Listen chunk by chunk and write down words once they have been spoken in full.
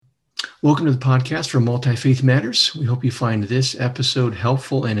Welcome to the podcast for Multi-Faith Matters. We hope you find this episode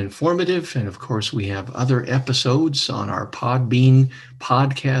helpful and informative. And of course, we have other episodes on our Podbean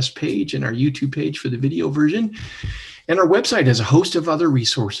podcast page and our YouTube page for the video version. And our website has a host of other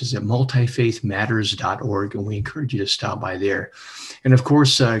resources at multifaithmatters.org, and we encourage you to stop by there. And of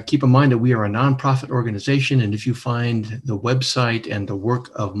course, keep in mind that we are a nonprofit organization, and if you find the website and the work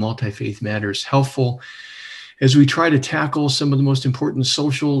of Multi-Faith Matters helpful, as we try to tackle some of the most important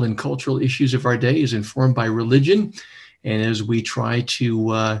social and cultural issues of our day as informed by religion, and as we try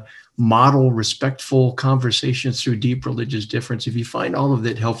to model respectful conversations through deep religious difference, if you find all of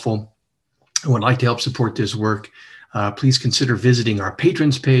that helpful and would like to help support this work, please consider visiting our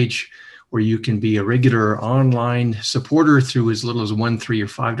patrons page, where you can be a regular online supporter through as little as $1, $3, or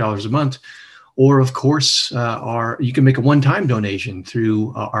 $5 a month. Or, of course, you can make a one-time donation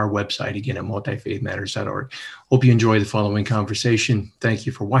through our website, again, at multifaithmatters.org. Hope you enjoy the following conversation. Thank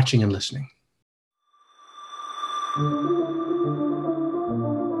you for watching and listening.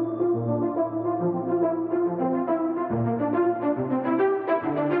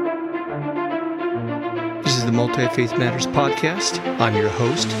 This is the Multi-Faith Matters podcast. I'm your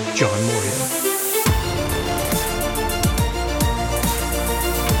host, John Moorhead.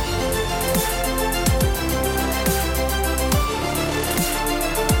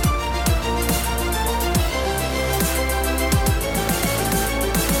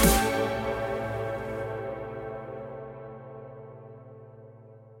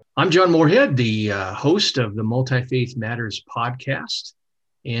 I'm John Moorhead, the host of the Multi-Faith Matters podcast,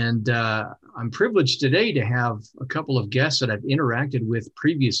 and I'm privileged today to have a couple of guests that I've interacted with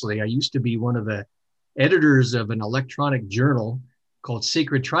previously. I used to be one of the editors of an electronic journal called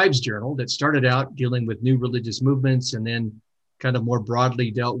Sacred Tribes Journal that started out dealing with new religious movements and then kind of more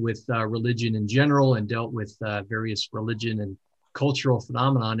broadly dealt with religion in general and dealt with various religion and cultural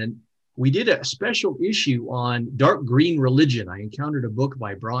phenomenon. And we did a special issue on dark green religion. I encountered a book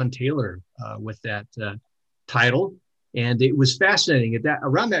by Bron Taylor with that title, and it was fascinating.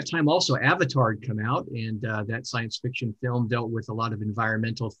 Around that time, also Avatar had come out, and that science fiction film dealt with a lot of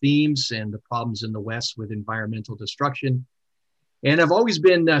environmental themes and the problems in the West with environmental destruction. And I've always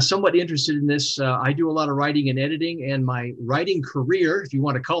been somewhat interested in this. I do a lot of writing and editing, and my writing career, if you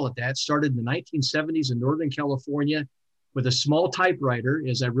want to call it that, started in the 1970s in Northern California with a small typewriter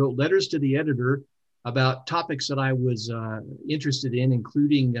as I wrote letters to the editor about topics that I was interested in,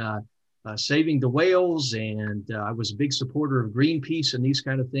 including saving the whales, and I was a big supporter of Greenpeace and these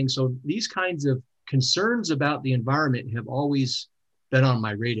kind of things. So these kinds of concerns about the environment have always been on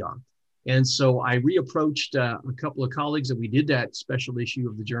my radar. And so I reapproached a couple of colleagues that we did that special issue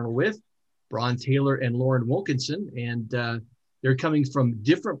of the journal with, Bron Taylor and Lauren Wilkinson, and they're coming from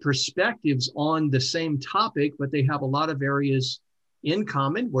different perspectives on the same topic, but they have a lot of areas in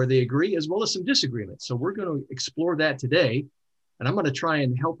common where they agree, as well as some disagreements. So we're going to explore that today. And I'm going to try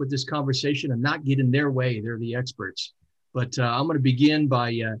and help with this conversation and not get in their way. They're the experts. But I'm going to begin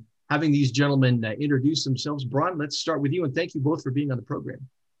by having these gentlemen introduce themselves. Bron, let's start with you. And thank you both for being on the program.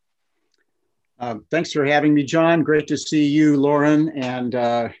 Thanks for having me, John. Great to see you, Lauren.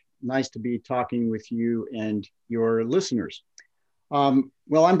 And nice to be talking with you and your listeners.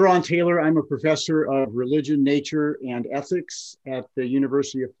 Well, I'm Bron Taylor. I'm a professor of religion, nature, and ethics at the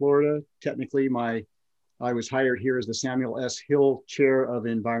University of Florida. Technically, I was hired here as the Samuel S. Hill Chair of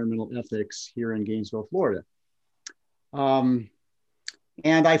Environmental Ethics here in Gainesville, Florida. And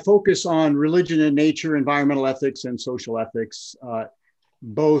I focus on religion and nature, environmental ethics, and social ethics,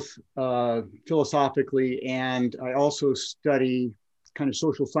 both philosophically, and I also study kind of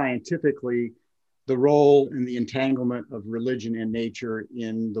social scientifically the role and the entanglement of religion and nature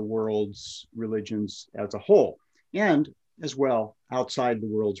in the world's religions as a whole, and as well outside the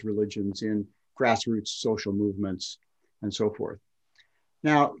world's religions in grassroots social movements and so forth.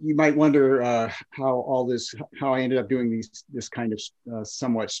 Now, you might wonder how I ended up doing this kind of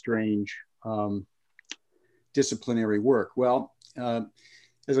somewhat strange disciplinary work. Well,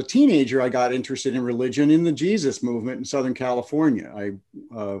 as a teenager, I got interested in religion in the Jesus movement in Southern California. I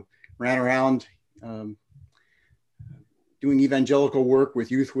ran around doing evangelical work with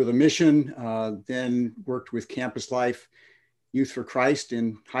Youth with a Mission, then worked with Campus Life, Youth for Christ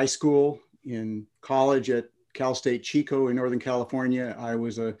in high school, in college at Cal State Chico in Northern California. I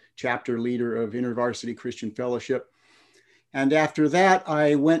was a chapter leader of InterVarsity Christian Fellowship. And after that,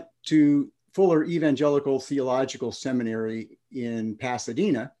 I went to Fuller Evangelical Theological Seminary in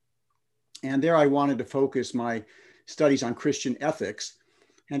Pasadena. And there I wanted to focus my studies on Christian ethics.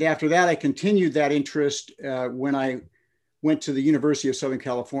 And after that, I continued that interest when I went to the University of Southern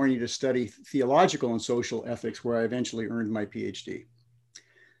California to study theological and social ethics, where I eventually earned my PhD.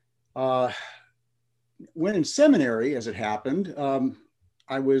 Uh, when in seminary, as it happened,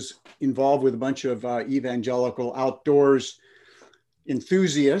 I was involved with a bunch of evangelical outdoors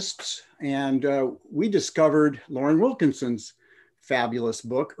enthusiasts, and we discovered Lauren Wilkinson's fabulous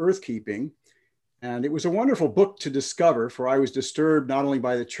book, Earthkeeping. And it was a wonderful book to discover, for I was disturbed not only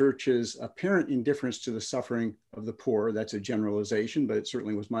by the church's apparent indifference to the suffering of the poor, that's a generalization, but it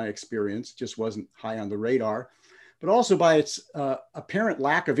certainly was my experience, it just wasn't high on the radar, but also by its apparent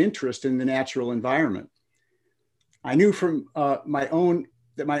lack of interest in the natural environment. I knew from that my own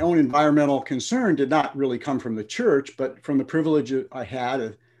environmental concern did not really come from the church, but from the privilege I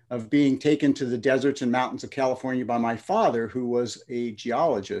had of being taken to the deserts and mountains of California by my father, who was a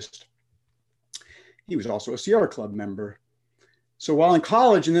geologist. He was also a Sierra Club member. So while in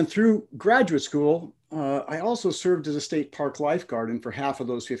college and then through graduate school, I also served as a state park lifeguard, and for half of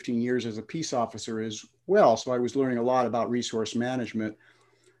those 15 years as a peace officer as well. So I was learning a lot about resource management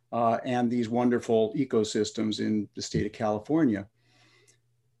and these wonderful ecosystems in the state of California.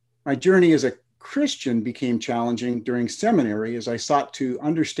 My journey as a Christian became challenging during seminary as I sought to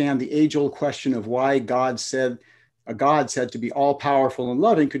understand the age-old question of why a God said to be all-powerful and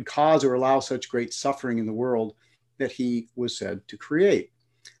loving could cause or allow such great suffering in the world that he was said to create.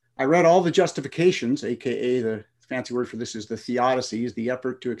 I read all the justifications, aka the fancy word for this is the theodicies, the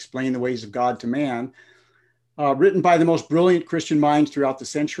effort to explain the ways of God to man, written by the most brilliant Christian minds throughout the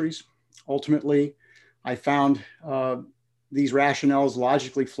centuries. Ultimately, I found these rationales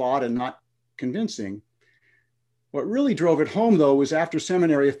logically flawed and not convincing. What really drove it home, though, was after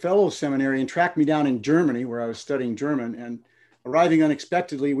seminary, a fellow seminarian tracked me down in Germany, where I was studying German, and arriving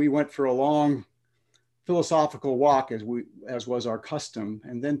unexpectedly, we went for a long philosophical walk, as was our custom.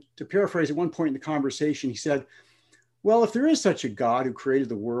 And then, to paraphrase at one point in the conversation, he said, well, if there is such a God who created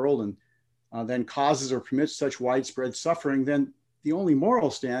the world and then causes or permits such widespread suffering, then the only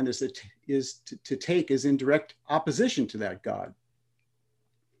moral stand to take is in direct opposition to that God.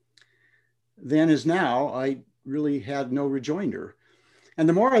 Then as now, I really had no rejoinder. And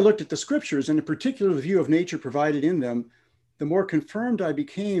the more I looked at the scriptures, and in particular the view of nature provided in them, the more confirmed I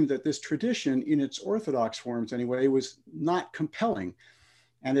became that this tradition, in its orthodox forms anyway, was not compelling,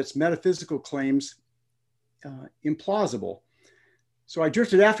 and its metaphysical claims implausible. So I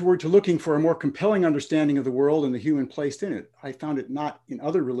drifted afterward to looking for a more compelling understanding of the world and the human placed in it. I found it not in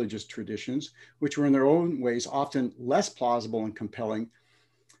other religious traditions, which were in their own ways often less plausible and compelling,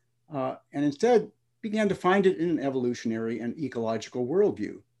 and instead began to find it in an evolutionary and ecological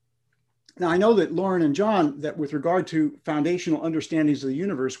worldview. Now, I know that Lauren and John, that with regard to foundational understandings of the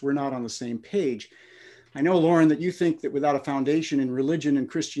universe, we're not on the same page. I know, Lauren, that you think that without a foundation in religion and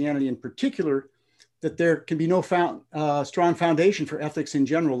Christianity in particular, that there can be no strong foundation for ethics in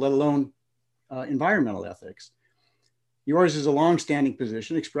general, let alone environmental ethics. Yours is a longstanding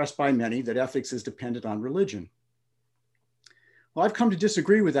position expressed by many that ethics is dependent on religion. Well, I've come to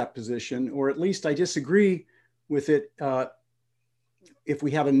disagree with that position, or at least I disagree with it if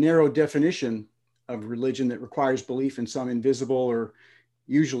we have a narrow definition of religion that requires belief in some invisible or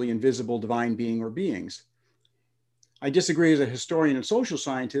usually invisible divine being or beings. I disagree as a historian and social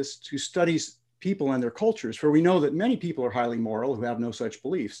scientist who studies people and their cultures, for we know that many people are highly moral who have no such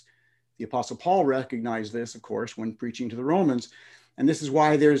beliefs. The Apostle Paul recognized this, of course, when preaching to the Romans. And this is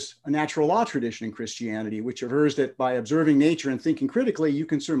why there's a natural law tradition in Christianity, which avers that by observing nature and thinking critically, you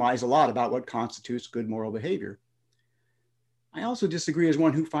can surmise a lot about what constitutes good moral behavior. I also disagree as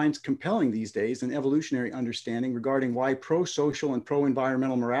one who finds compelling these days an evolutionary understanding regarding why pro-social and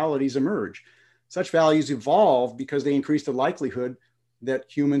pro-environmental moralities emerge. Such values evolve because they increase the likelihood that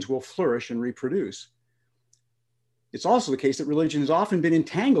humans will flourish and reproduce. It's also the case that religion has often been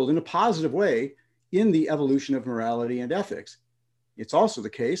entangled in a positive way in the evolution of morality and ethics. It's also the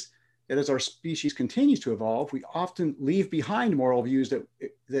case that as our species continues to evolve, we often leave behind moral views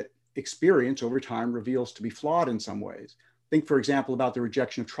that experience over time reveals to be flawed in some ways. Think, for example, about the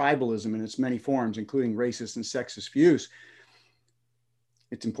rejection of tribalism in its many forms, including racist and sexist views.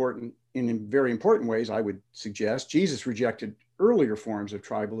 It's important in very important ways, I would suggest. Jesus rejected earlier forms of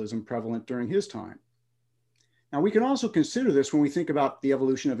tribalism prevalent during his time. Now, we can also consider this when we think about the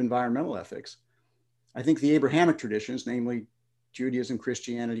evolution of environmental ethics. I think the Abrahamic traditions, namely Judaism,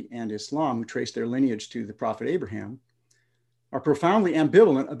 Christianity, and Islam, who trace their lineage to the prophet Abraham, are profoundly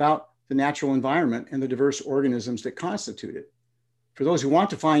ambivalent about the natural environment and the diverse organisms that constitute it. For those who want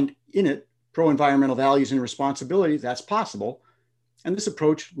to find in it pro-environmental values and responsibility, that's possible. And this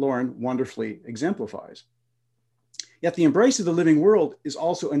approach, Lauren wonderfully exemplifies. Yet the embrace of the living world is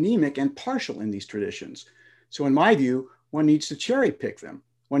also anemic and partial in these traditions. So in my view, one needs to cherry pick them.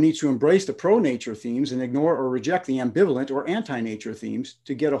 one needs to embrace the pro-nature themes and ignore or reject the ambivalent or anti-nature themes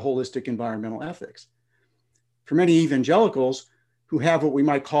to get a holistic environmental ethics. For many evangelicals who have what we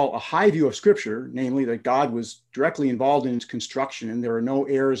might call a high view of Scripture, namely that God was directly involved in its construction and there are no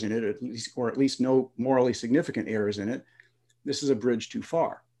errors in it, at least no morally significant errors in it, this is a bridge too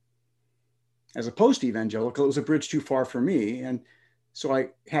far. As a post-evangelical, it was a bridge too far for me, and so I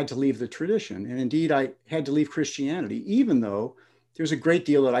had to leave the tradition. And indeed, I had to leave Christianity, even though there's a great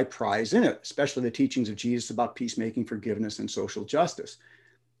deal that I prize in it, especially the teachings of Jesus about peacemaking, forgiveness, and social justice.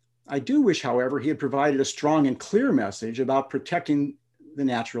 I do wish, however, he had provided a strong and clear message about protecting the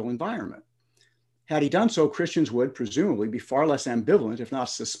natural environment. Had he done so, Christians would presumably be far less ambivalent, if not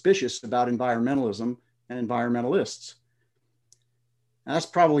suspicious, about environmentalism and environmentalists. Now, that's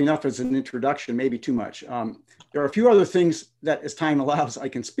probably enough as an introduction, maybe too much. There are a few other things that, as time allows, I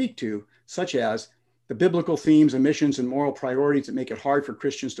can speak to, such as the biblical themes, missions, and moral priorities that make it hard for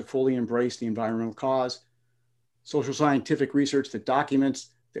Christians to fully embrace the environmental cause, social scientific research that documents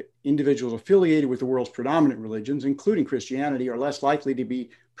that individuals affiliated with the world's predominant religions, including Christianity, are less likely to be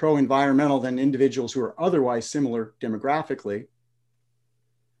pro-environmental than individuals who are otherwise similar demographically.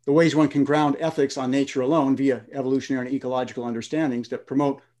 The ways one can ground ethics on nature alone via evolutionary and ecological understandings that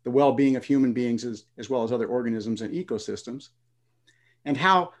promote the well-being of human beings as well as other organisms and ecosystems, and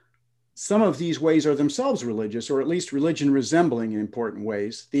how some of these ways are themselves religious, or at least religion resembling in important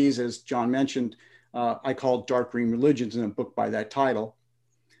ways. These, as John mentioned, I called dark green religions in a book by that title.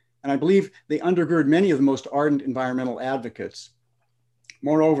 And I believe they undergird many of the most ardent environmental advocates.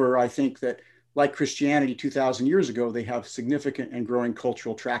 Moreover, I think that like Christianity 2,000 years ago, they have significant and growing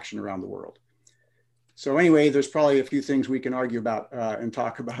cultural traction around the world. So anyway, there's probably a few things we can argue about and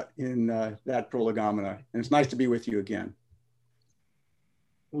talk about in that prolegomena. And it's nice to be with you again.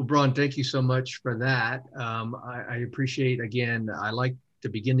 Well, Braun, thank you so much for that. I appreciate, again, I like to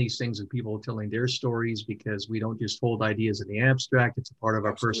begin these things with people telling their stories, because we don't just hold ideas in the abstract. It's a part of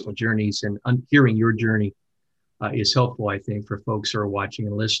our personal journeys, and hearing your journey is helpful, I think, for folks who are watching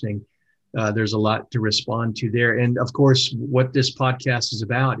and listening. There's a lot to respond to there. And of course, what this podcast is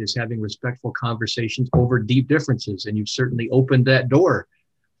about is having respectful conversations over deep differences. And you've certainly opened that door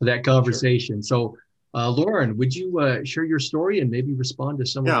for that conversation. Sure. So Lauren, would you share your story and maybe respond to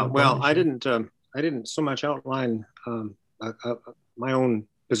some of Yeah, well, I didn't so much outline my own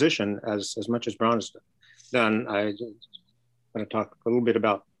position as much as Braun has done. I'm going to talk a little bit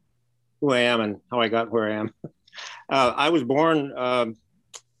about who I am and how I got where I am. I was born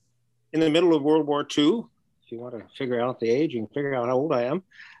in the middle of World War II. If you want to figure out the age, you can figure out how old I am.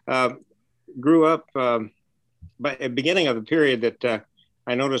 Grew up by the beginning of the period that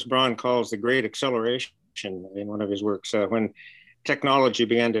I noticed Braun calls the Great Acceleration in one of his works, when technology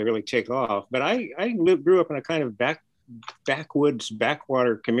began to really take off. But I grew up in a kind of backwoods,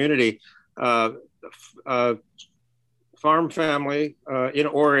 backwater community, farm family in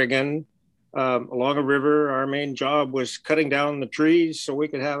Oregon, along a river. Our main job was cutting down the trees so we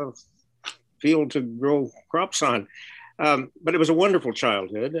could have a field to grow crops on. But it was a wonderful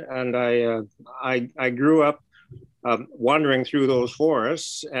childhood, and I grew up wandering through those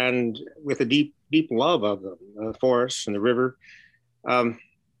forests and with a deep love of them, the forests and the river.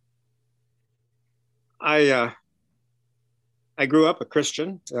 I grew up a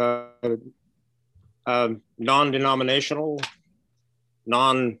Christian, non-denominational,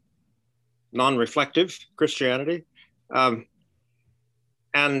 non-reflective Christianity.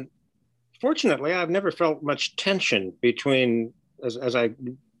 And fortunately, I've never felt much tension between, as I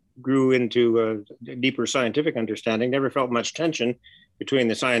grew into a deeper scientific understanding, never felt much tension between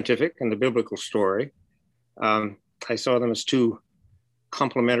the scientific and the biblical story. I saw them as two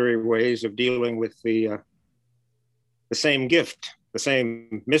complementary ways of dealing with the same gift, the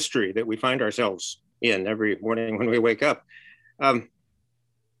same mystery that we find ourselves in every morning when we wake up.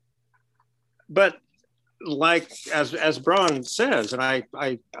 But like, as Braun says, and I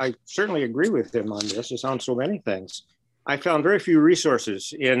certainly agree with him on this, it's on so many things, I found very few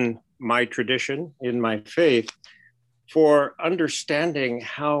resources in my tradition, in my faith, for understanding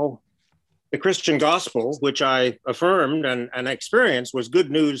how the Christian gospel, which I affirmed and experienced was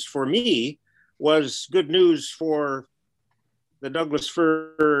good news for me, was good news for the Douglas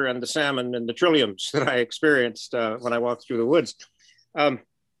fir and the salmon and the trilliums that I experienced when I walked through the woods.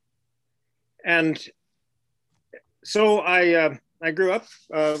 And so I grew up,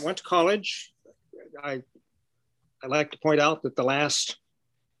 went to college. I like to point out that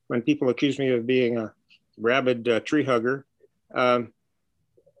when people accuse me of being a rabid tree hugger, and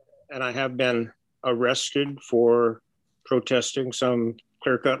I have been arrested for protesting some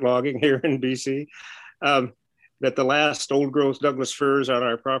clear-cut logging here in BC. that the last old growth Douglas firs on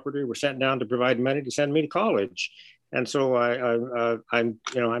our property were sent down to provide money to send me to college. And so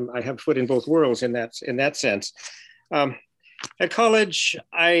I have foot in both worlds in that sense. At college,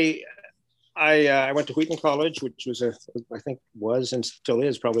 I went to Wheaton College, which was I think was and still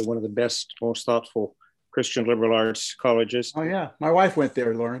is probably one of the best, most thoughtful Christian liberal arts colleges. Oh yeah, my wife went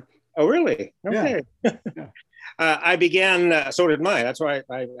there, Lauren. Oh really? Okay. Yeah. I began, so did mine. That's why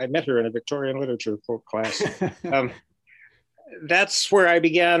I met her in a Victorian literature class. That's where I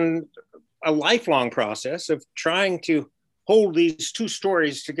began a lifelong process of trying to hold these two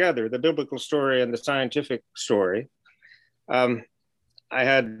stories together, the biblical story and the scientific story. I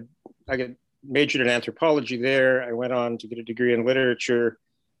got majored in anthropology there. I went on to get a degree in literature,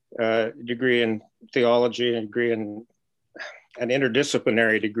 a degree in theology, and a degree in an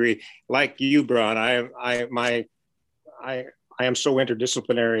interdisciplinary degree. Like you, Bron, I am so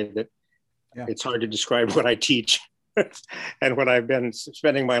interdisciplinary that it's hard to describe what I teach and what I've been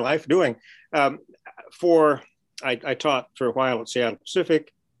spending my life doing. I taught for a while at Seattle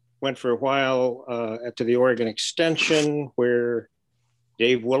Pacific, went for a while to the Oregon Extension, where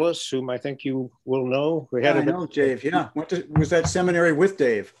Dave Willis, whom I think you will know. I know Dave, yeah. Was that seminary with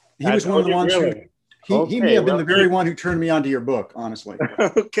Dave? He was one of the ones he may have been the very one who turned me onto your book, honestly.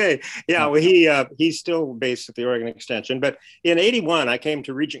 Okay. Yeah, well, he's still based at the Oregon Extension. But in '81, I came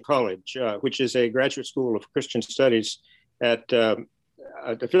to Regent College, which is a graduate school of Christian studies affiliated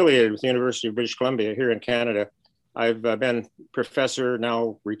with the University of British Columbia here in Canada. I've been professor,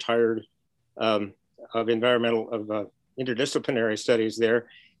 now retired, of interdisciplinary studies there,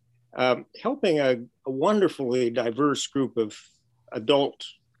 helping a wonderfully diverse group of adult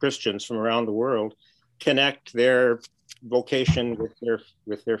Christians from around the world connect their vocation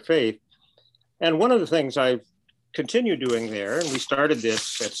with their faith. And one of the things I've continued doing there, and we started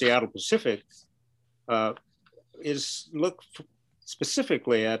this at Seattle Pacific, is look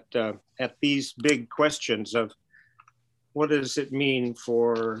specifically at these big questions of what does it mean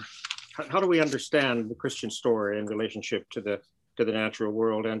for, how do we understand the Christian story in relationship to the natural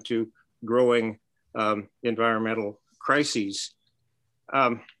world and to growing environmental crises.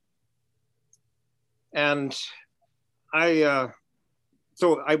 We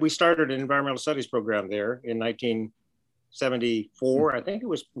started an environmental studies program there in 1974. I think it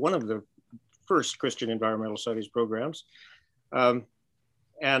was one of the first Christian environmental studies programs. From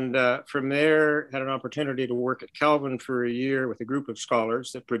there, had an opportunity to work at Calvin for a year with a group of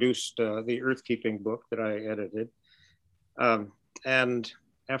scholars that produced the Earthkeeping book that I edited. And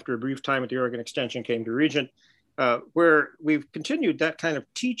after a brief time at the Oregon Extension, came to Regent, where we've continued that kind of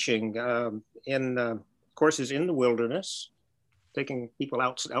teaching in courses in the wilderness, taking people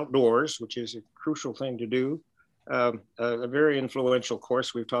outdoors, which is a crucial thing to do. A very influential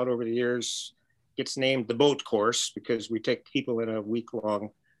course we've taught over the years gets named the boat course because we take people in a week-long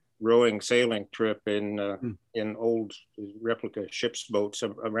rowing sailing trip in old replica ship's boats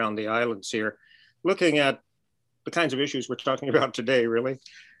around the islands here, looking at the kinds of issues we're talking about today, really.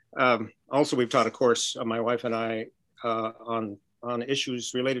 Also, we've taught a course, my wife and I, on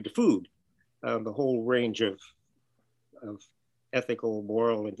issues related to food, the whole range of ethical,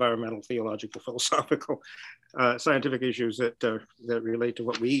 moral, environmental, theological, philosophical, scientific issues that relate to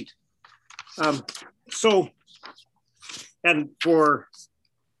what we eat. And for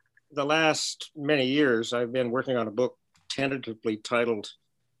the last many years, I've been working on a book tentatively titled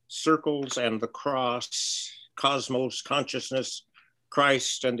Circles and the Cross, Cosmos, Consciousness,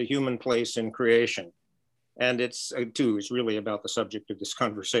 Christ, and the Human Place in Creation. And it's, too, is really about the subject of this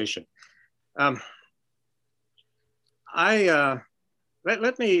conversation. Let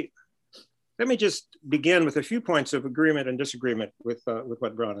me just begin with a few points of agreement and disagreement with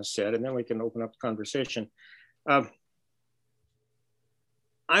what Bron has said, and then we can open up the conversation. I'm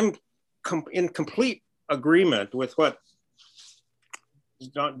in complete agreement with what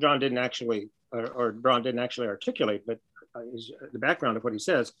John didn't actually, or Bron didn't actually articulate, but is the background of what he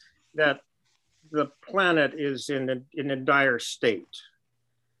says, that the planet is in a dire state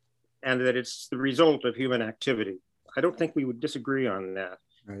and that it's the result of human activity. I don't think we would disagree on that.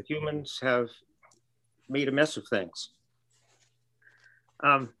 Right. Humans have made a mess of things.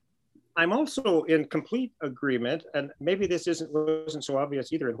 I'm also in complete agreement, and maybe this wasn't so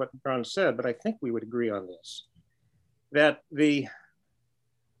obvious either in what Bron said, but I think we would agree on this, that the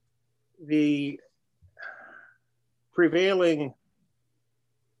prevailing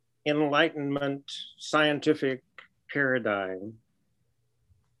Enlightenment scientific paradigm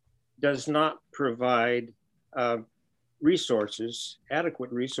does not provide adequate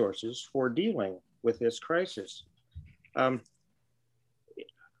resources for dealing with this crisis. I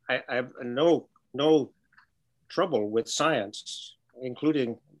have no trouble with science,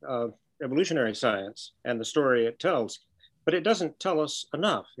 including evolutionary science and the story it tells, but it doesn't tell us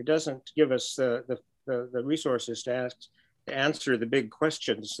enough. It doesn't give us the resources to answer the big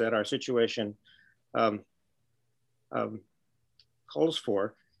questions that our situation calls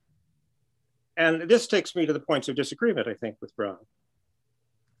for. And this takes me to the points of disagreement, I think, with Braun.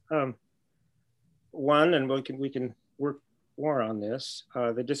 One, and we can work more on this,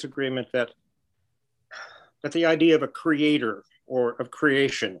 the disagreement that the idea of a creator or of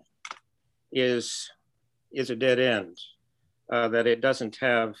creation is a dead end, that it doesn't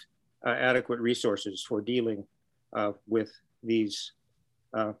have adequate resources for dealing with these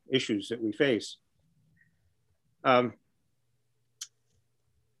issues that we face.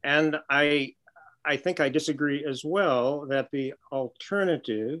 And I think I disagree as well that the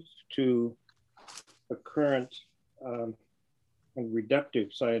alternative to the current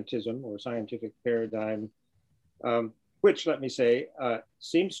reductive scientism or scientific paradigm, which, let me say,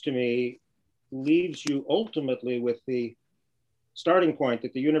 seems to me leaves you ultimately with the starting point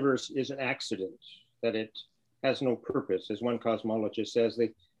that the universe is an accident, that it has no purpose. As one cosmologist says,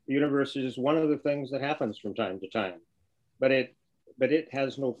 the universe is one of the things that happens from time to time, but it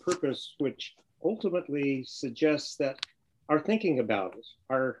has no purpose, which ultimately suggests that our thinking about it,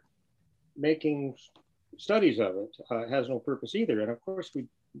 our making studies of it, has no purpose either. And of course, we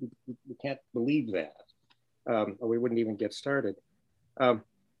can't believe that, or we wouldn't even get started.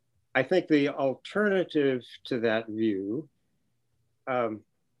 I think the alternative to that view of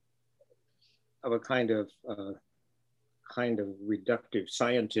a kind of reductive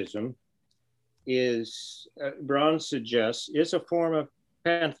scientism is, Braun suggests, is a form of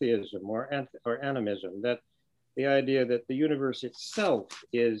pantheism or animism, that the idea that the universe itself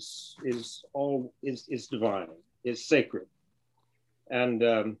is divine, is sacred, and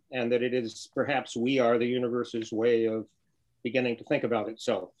that it is perhaps we are the universe's way of beginning to think about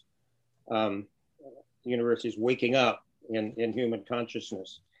itself. The universe is waking up in human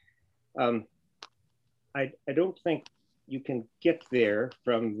consciousness. I don't think you can get there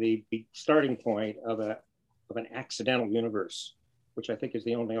from the starting point of an accidental universe, which I think is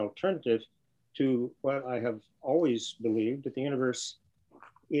the only alternative to what I have always believed, that the universe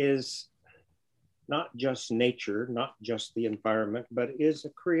is not just nature, not just the environment, but is a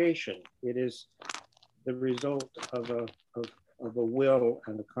creation. It is the result of a will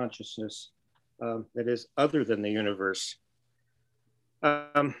and a consciousness that is other than the universe.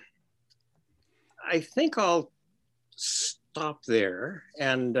 I think I'll stop there,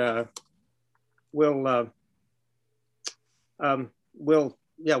 and we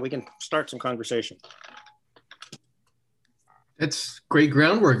can start some conversation. That's great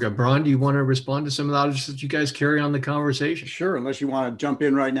groundwork. Braun, do you want to respond to some of that, just that you guys carry on the conversation? Sure, unless you want to jump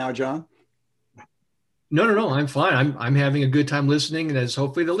in right now, John. No, I'm fine. I'm having a good time listening, and as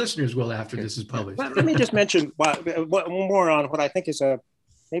hopefully the listeners will after this is published. Well, let me just mention what more on what I think is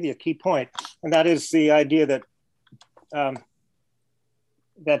maybe a key point, and that is the idea that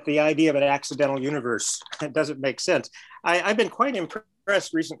that the idea of an accidental universe doesn't make sense. I've been quite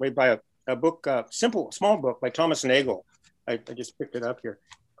impressed recently by a book, small book by Thomas Nagel. I just picked it up here,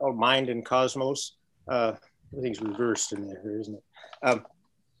 called Mind and Cosmos. Everything's reversed in there, isn't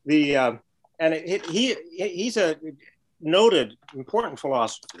it? He's a noted, important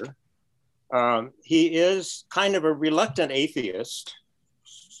philosopher. He is kind of a reluctant atheist.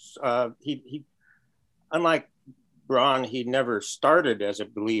 He unlike Braun, he never started as a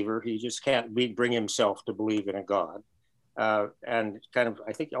believer. He just can't bring himself to believe in a God. And kind of,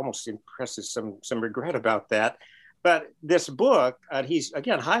 I think, almost impresses some regret about that. But this book, he's,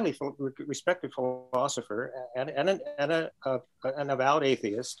 again, highly respected philosopher and an avowed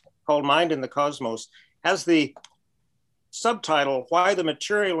atheist, called Mind and the Cosmos, has the subtitle, Why the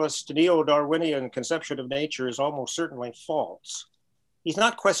Materialist Neo-Darwinian Conception of Nature is Almost Certainly False. He's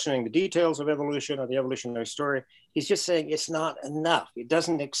not questioning the details of evolution or the evolutionary story. He's just saying it's not enough. It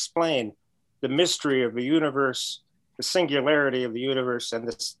doesn't explain the mystery of the universe, the singularity of the universe, and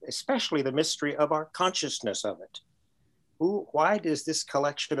especially the mystery of our consciousness of it. Why does this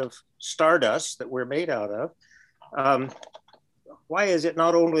collection of stardust that we're made out of, why is it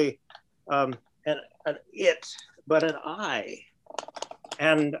not only an it, but an I?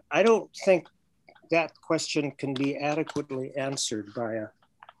 And I don't think that question can be adequately answered by an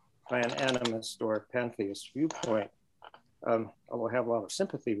animist or a pantheist viewpoint, although I have a lot of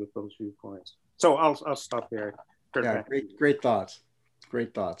sympathy with those viewpoints. So I'll stop there. Yeah, great thoughts.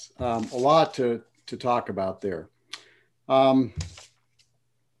 Great thoughts. A lot to talk about there. You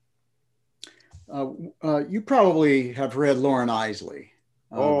probably have read Loren Eiseley.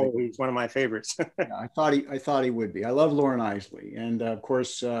 Oh, he's one of my favorites. Yeah, I thought he would be. I love Loren Eiseley, and of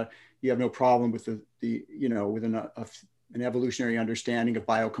course, you have no problem with with an evolutionary understanding of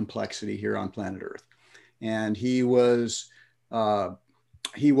biocomplexity here on planet Earth. And he was a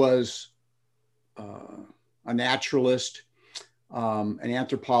naturalist, an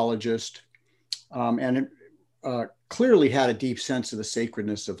anthropologist, and clearly had a deep sense of the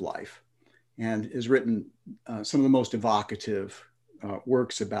sacredness of life, and has written some of the most evocative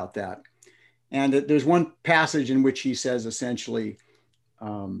works about that. And there's one passage in which he says essentially,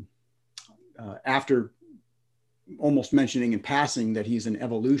 after almost mentioning in passing that he's an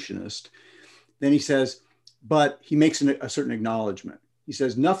evolutionist, then he says, but he makes a certain acknowledgement. He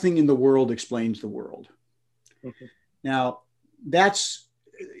says, nothing in the world explains the world. Okay. Now, that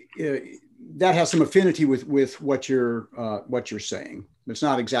has some affinity with what you're saying. It's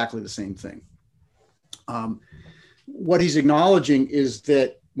not exactly the same thing. What he's acknowledging is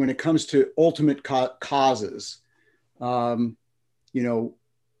that when it comes to ultimate causes,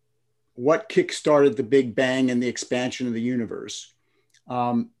 what kickstarted the Big Bang and the expansion of the universe,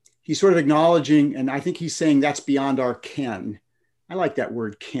 he's sort of acknowledging, and I think he's saying that's beyond our ken. I like that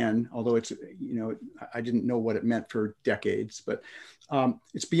word ken, although it's, I didn't know what it meant for decades, but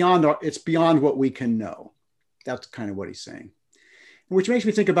it's beyond what we can know. That's kind of what he's saying, which makes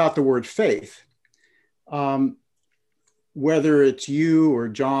me think about the word faith. Whether it's you or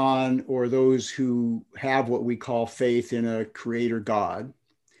John or those who have what we call faith in a creator God,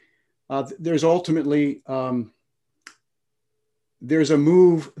 there's ultimately, there's a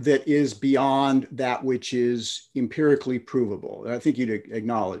move that is beyond that which is empirically provable. I think you'd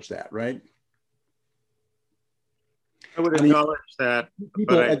acknowledge that, right? I would acknowledge that.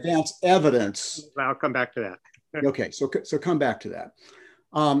 People advance evidence. I'll come back to that. Okay, so come back to that.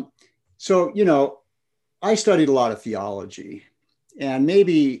 I studied a lot of theology, and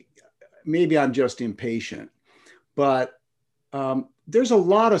maybe I'm just impatient, but there's a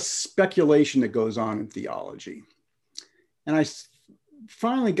lot of speculation that goes on in theology. And I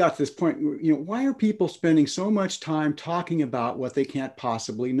finally got to this point, why are people spending so much time talking about what they can't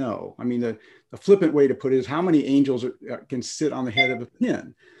possibly know? I mean, the flippant way to put it is how many angels can sit on the head of a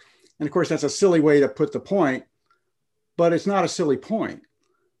pin? And of course, that's a silly way to put the point, but it's not a silly point.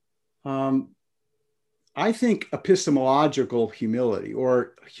 I think epistemological humility,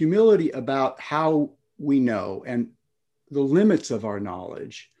 or humility about how we know and the limits of our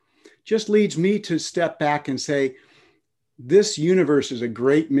knowledge, just leads me to step back and say, this universe is a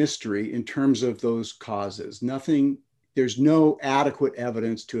great mystery in terms of those causes. There's no adequate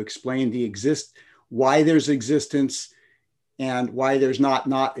evidence to explain why there's existence and why there's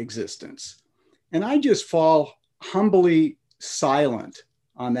not existence. And I just fall humbly silent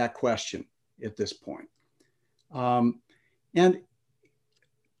on that question at this point. But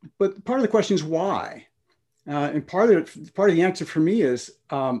part of the question is why? And part of the answer for me is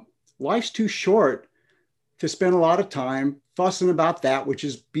life's too short to spend a lot of time fussing about that which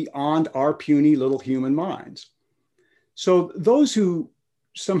is beyond our puny little human minds. So those who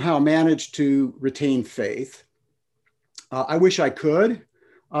somehow manage to retain faith, I wish I could,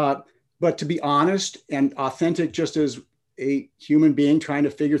 but to be honest and authentic, just as a human being trying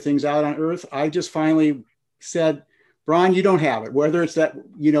to figure things out on Earth, I just finally said, Brian, you don't have it. Whether it's that,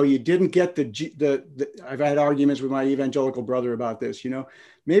 you didn't get I've had arguments with my evangelical brother about this,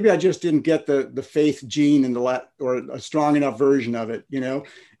 maybe I just didn't get the faith gene in or a strong enough version of it,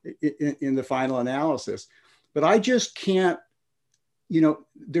 in the final analysis. But I just can't,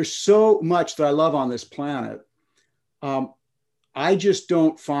 there's so much that I love on this planet. I just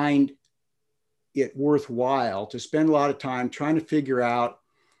don't find it worthwhile to spend a lot of time trying to figure out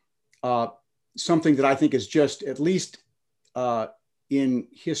something that I think is just, at least in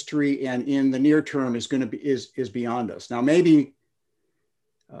history and in the near term, is beyond us. Now, maybe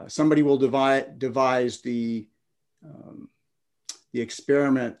somebody will devise the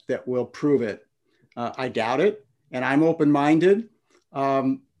experiment that will prove it. I doubt it, and I'm open-minded.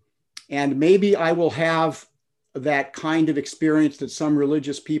 And maybe I will have that kind of experience that some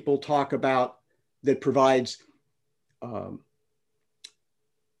religious people talk about that provides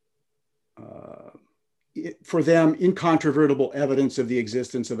for them incontrovertible evidence of the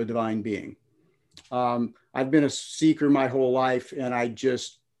existence of a divine being. I've been a seeker my whole life, and I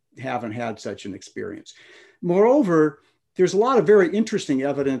just haven't had such an experience. Moreover, there's a lot of very interesting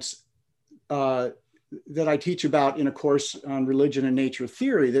evidence that I teach about in a course on religion and nature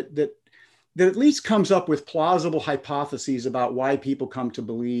theory that at least comes up with plausible hypotheses about why people come to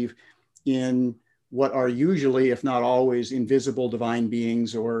believe in what are usually, if not always, invisible divine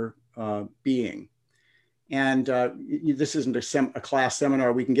beings or being. And this isn't a class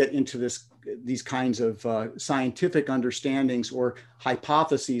seminar. We can get into these kinds of scientific understandings or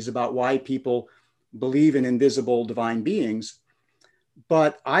hypotheses about why people believe in invisible divine beings.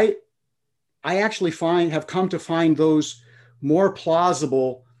 But I actually have come to find those more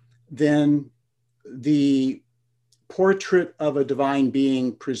plausible than the portrait of a divine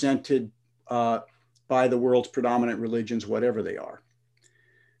being presented by the world's predominant religions, whatever they are.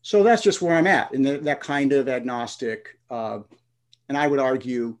 So that's just where I'm at in that kind of agnostic, and I would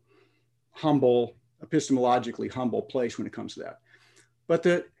argue humble, epistemologically humble place when it comes to that.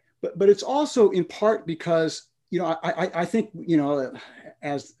 But it's also in part because, I think,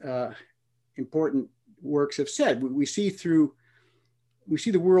 as important works have said, we see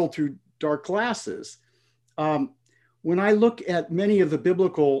the world through dark glasses. When I look at many of the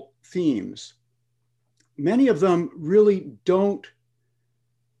biblical themes, many of them really don't,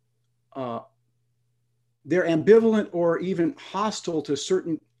 they're ambivalent or even hostile to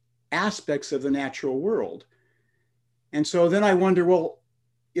certain aspects of the natural world. And so then I wonder, well,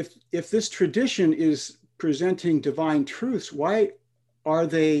 if this tradition is presenting divine truths, why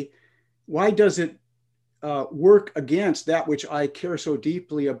does it work against that which I care so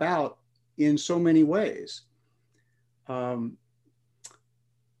deeply about in so many ways? Well,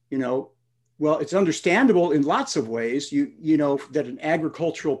 it's understandable in lots of ways, that an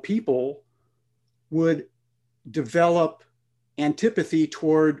agricultural people would develop antipathy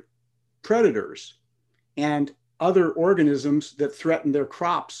toward predators and other organisms that threaten their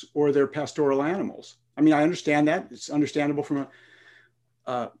crops or their pastoral animals. I mean, I understand that. It's understandable from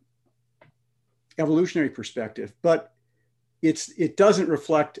a evolutionary perspective, but it doesn't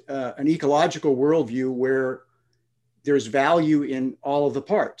reflect an ecological worldview where there's value in all of the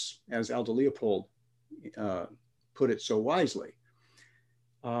parts, as Aldo Leopold put it so wisely.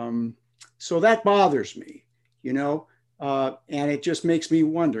 So that bothers me, and it just makes me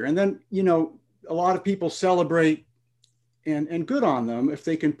wonder. And then, a lot of people celebrate and good on them if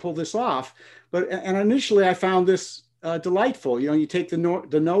they can pull this off. And initially I found this delightful. You take the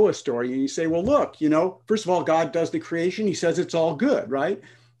Noah story and you say, well, look, first of all, God does the creation. He says it's all good, right?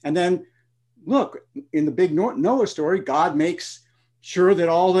 And then look, in the big Noah story, God makes sure that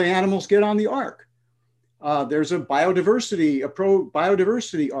all the animals get on the ark. There's a pro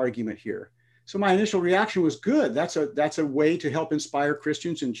biodiversity argument here. So my initial reaction was good. That's a way to help inspire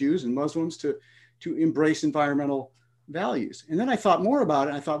Christians and Jews and Muslims to embrace environmental values. And then I thought more about it.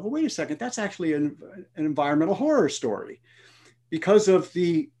 And I thought, well, wait a second, that's actually an environmental horror story. Because of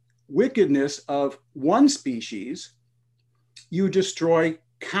the wickedness of one species, you destroy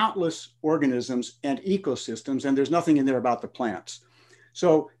countless organisms and ecosystems, and there's nothing in there about the plants.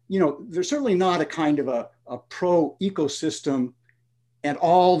 So, there's certainly not a kind of a pro-ecosystem and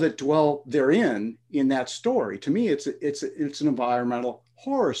all that dwell therein in that story. To me, it's an environmental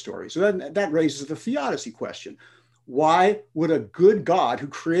horror story. So that raises the theodicy question. Why would a good God who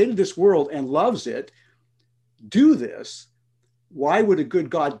created this world and loves it do this? Why would a good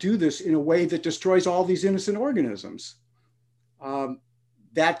God do this in a way that destroys all these innocent organisms?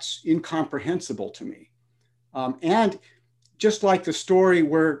 That's incomprehensible to me. And just like the story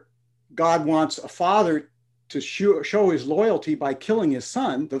where God wants a father to show his loyalty by killing his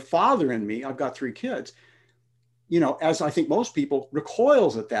son, the father in me, I've got 3 kids, as I think most people,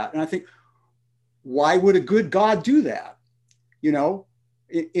 recoils at that. And I think, why would a good God do that?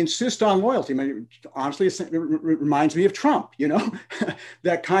 Insist on loyalty. I mean, honestly, it reminds me of Trump,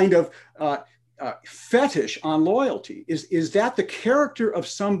 that kind of fetish on loyalty. Is that the character of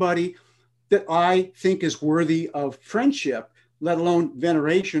somebody that I think is worthy of friendship, let alone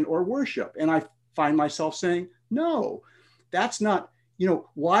veneration or worship? And I find myself saying, no, that's not,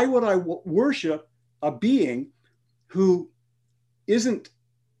 why would I worship a being who isn't,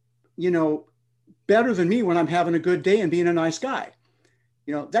 better than me when I'm having a good day and being a nice guy?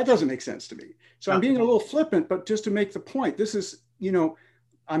 That doesn't make sense to me. So I'm being a little flippant, but just to make the point, this is,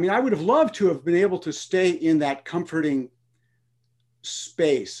 I would have loved to have been able to stay in that comforting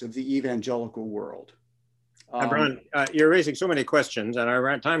space of the evangelical world. Brian, you're raising so many questions, and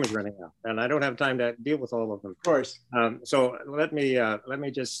our time is running out, and I don't have time to deal with all of them. Of course. So let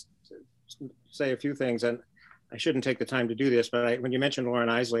me just say a few things, and I shouldn't take the time to do this, but when you mentioned Loren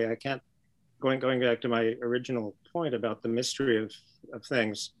Eiseley, I can't, going back to my original point about the mystery of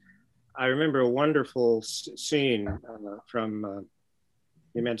things, I remember a wonderful scene from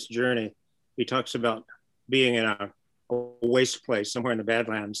The Immense Journey. He talks about being in a waste place somewhere in the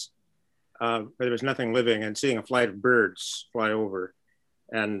Badlands where there was nothing living, and seeing a flight of birds fly over.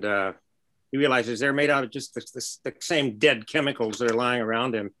 And he realizes they're made out of just the same dead chemicals that are lying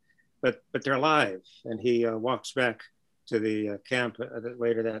around him. but they're alive. And he walks back to the camp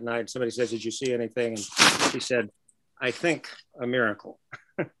later that night. Somebody says, "Did you see anything?" And he said, "I think a miracle."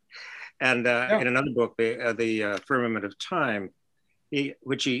 And in another book, the Firmament of Time, he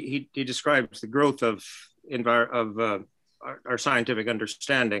describes the growth of our scientific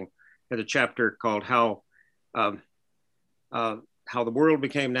understanding. There's a chapter called how the world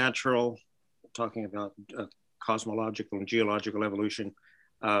became natural, talking about cosmological and geological evolution,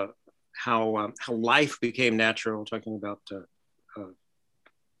 how life became natural, talking about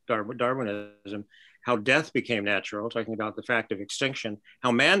Darwinism, how death became natural, talking about the fact of extinction,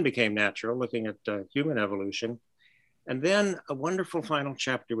 how man became natural, looking at human evolution, and then a wonderful final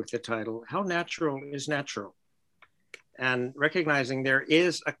chapter with the title, How Natural is Natural, and recognizing there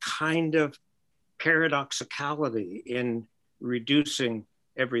is a kind of paradoxicality in reducing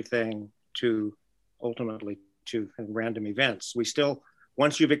everything to ultimately to random events. We still,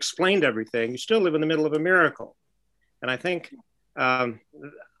 once you've explained everything, you still live in the middle of a miracle. And I think I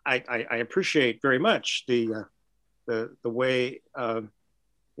appreciate very much the way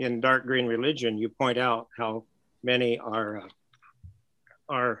in Dark Green Religion you point out how many are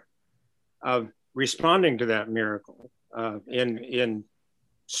responding to that miracle in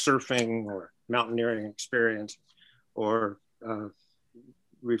surfing or mountaineering experience, or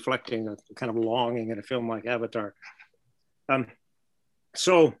reflecting a kind of longing in a film like Avatar.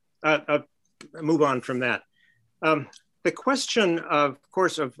 So I'll move on from that. The question, of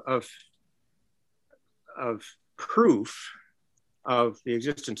course, of proof of the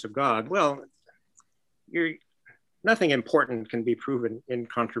existence of God, well, nothing important can be proven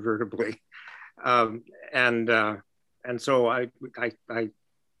incontrovertibly, and so I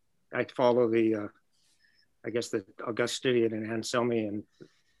follow the I guess the Augustinian and Anselmian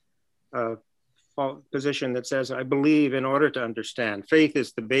position that says, I believe in order to understand. Faith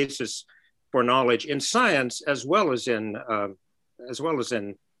is the basis for knowledge in science as well as in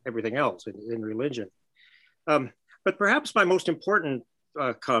everything else in religion. But perhaps my most important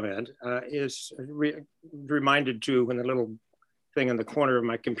comment is reminded to when the little thing in the corner of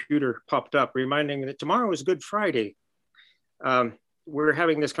my computer popped up, reminding me that tomorrow is Good Friday. We're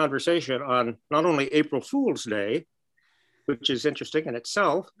having this conversation on not only April Fool's Day, which is interesting in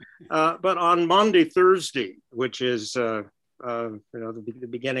itself, but on Maundy Thursday, which is the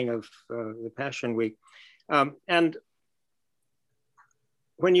beginning of the Passion Week. And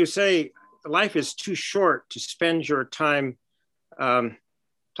when you say life is too short to spend your time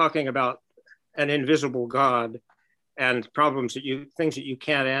talking about an invisible God and things that you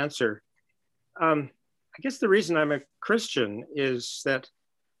can't answer, I guess the reason I'm a Christian is that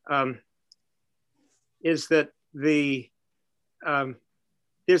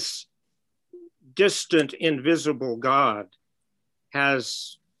this distant, invisible God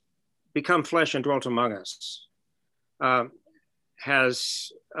has become flesh and dwelt among us,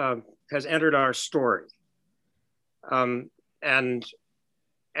 has entered our story, and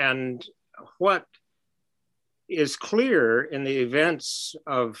what is clear in the events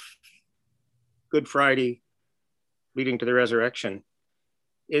of Good Friday leading to the resurrection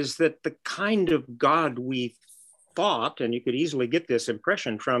is that the kind of God we thought, and you could easily get this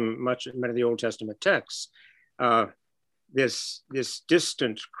impression from many of the Old Testament texts, this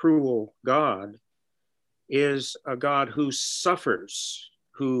distant, cruel God is a God who suffers,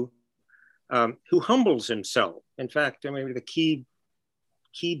 who humbles himself. In fact, I mean, the key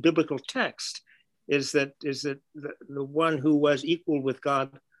biblical text is that the one who was equal with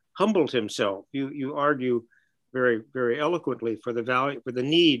God humbled himself. You argue very, very eloquently for the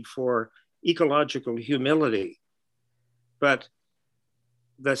need for ecological humility. But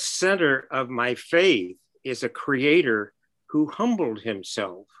the center of my faith is a creator who humbled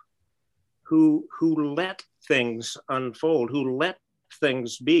himself, who let things unfold, who let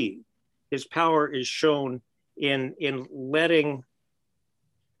things be. His power is shown in letting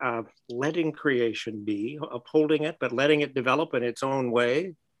creation be, upholding it, but letting it develop in its own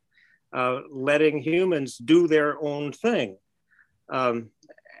way, letting humans do their own thing. And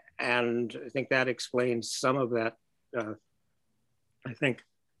I think that explains some of that, I think,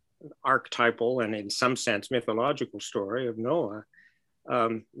 archetypal and in some sense mythological story of Noah,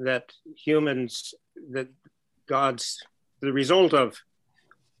 that the result of,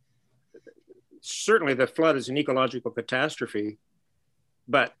 certainly the flood is an ecological catastrophe,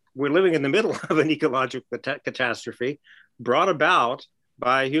 but we're living in the middle of an ecological catastrophe brought about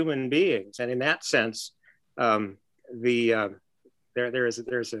by human beings. And in that sense, there's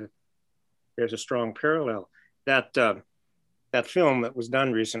a strong parallel that that film that was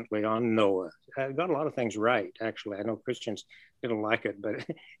done recently on Noah. I got a lot of things right, actually. I know Christians didn't like it, but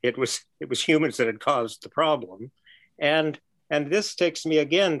it was humans that had caused the problem. And this takes me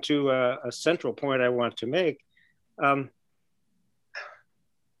again to a central point I want to make.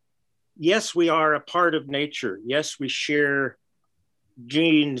 Yes, we are a part of nature. Yes, we share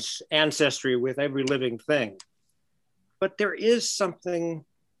genes, ancestry with every living thing. But there is something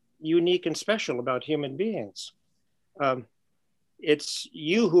unique and special about human beings. It's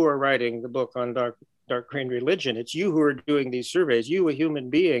you who are writing the book on dark green religion. It's you who are doing these surveys, you, a human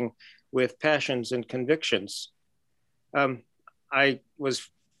being with passions and convictions. I was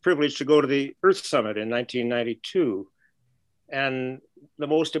privileged to go to the Earth Summit in 1992. And the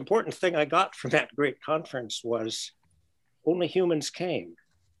most important thing I got from that great conference was only humans came.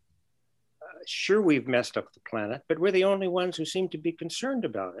 Sure, we've messed up the planet, but we're the only ones who seem to be concerned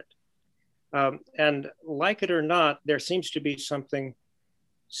about it. And like it or not, there seems to be something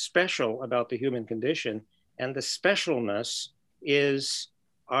special about the human condition. And the specialness is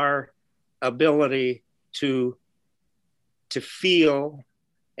our ability to feel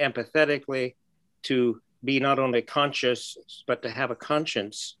empathetically, to be not only conscious, but to have a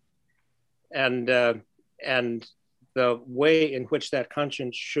conscience. And the way in which that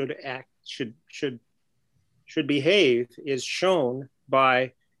conscience should act, should behave is shown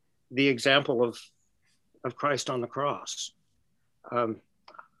by the example of Christ on the cross, of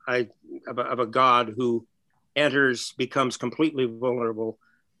a God who enters, becomes completely vulnerable,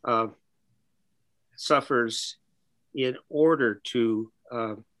 suffers in order to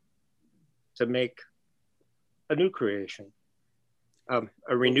make a new creation, a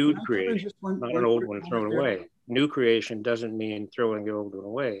renewed creation, not an old one thrown away. New creation doesn't mean throwing the old one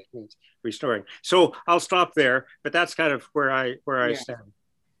away; it means restoring. So I'll stop there, but that's kind of where I stand.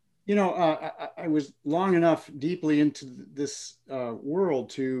 You know, I was long enough deeply into this world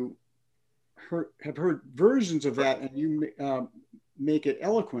to have heard versions of that, and you make it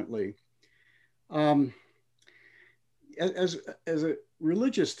eloquently. As a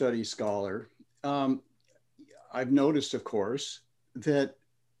religious studies scholar, I've noticed, of course, that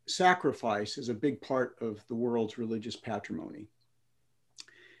sacrifice is a big part of the world's religious patrimony.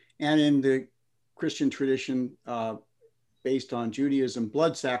 And in the Christian tradition, based on Judaism,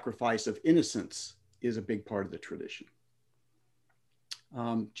 blood sacrifice of innocents is a big part of the tradition.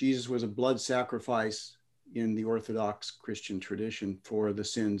 Jesus was a blood sacrifice in the Orthodox Christian tradition for the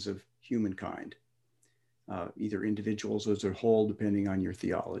sins of humankind, either individuals or as a whole, depending on your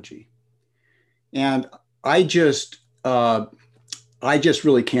theology. And I just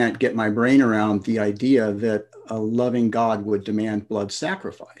really can't get my brain around the idea that a loving God would demand blood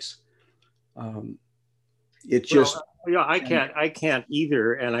sacrifice. It just I can't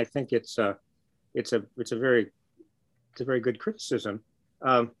either, and I think it's a very good criticism.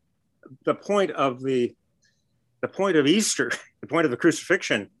 The point of Easter, the point of the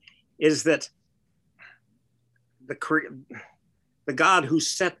crucifixion, is that the God who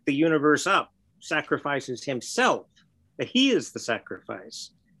set the universe up sacrifices himself, that he is the sacrifice,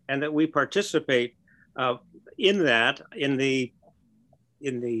 and that we participate in that, in the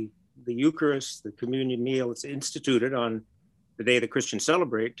Eucharist, the communion meal. It's instituted on the day that Christians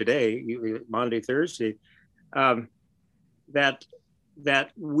celebrate today, Maundy Thursday, that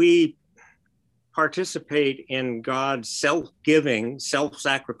we participate in God's self-giving,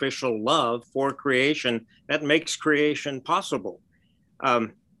 self-sacrificial love for creation that makes creation possible.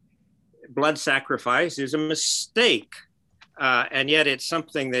 Blood sacrifice is a mistake, and yet it's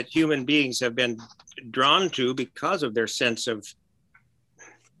something that human beings have been drawn to because of their sense of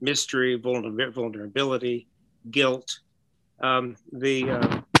mystery, vulnerability, guilt.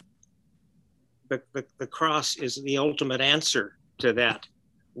 The cross is the ultimate answer to that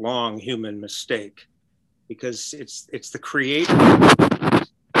long human mistake, because it's the Creator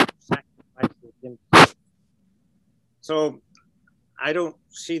sacrifices himself. So I don't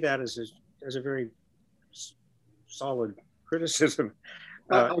see that as a very solid criticism.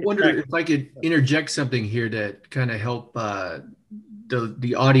 I wonder if I could interject something here to kind of help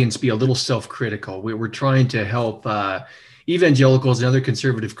the audience be a little self-critical. We're trying to help evangelicals and other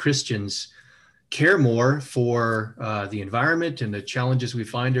conservative Christians care more for the environment and the challenges we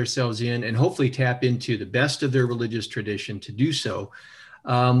find ourselves in, and hopefully tap into the best of their religious tradition to do so.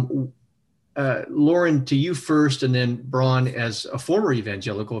 Lauren, to you first, and then Braun, as a former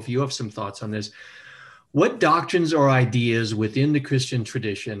evangelical, if you have some thoughts on this. What doctrines or ideas within the Christian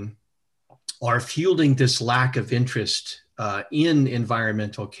tradition are fueling this lack of interest in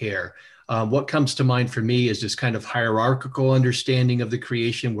environmental care? What comes to mind for me is this kind of hierarchical understanding of the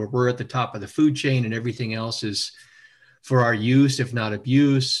creation, where we're at the top of the food chain and everything else is for our use, if not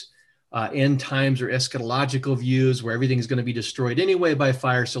abuse, end times or eschatological views where everything is going to be destroyed anyway by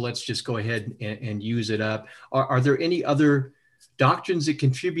fire, so let's just go ahead and use it up. Are there any other doctrines that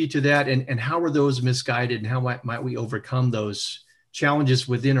contribute to that, and how are those misguided, and how might we overcome those challenges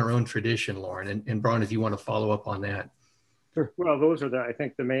within our own tradition, Lauren? And Brian, if you want to follow up on that. Sure. Well, those are I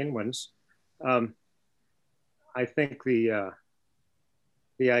think the main ones. I think the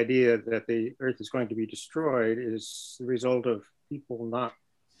idea that the earth is going to be destroyed is the result of people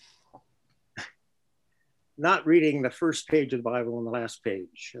not reading the first page of the Bible and the last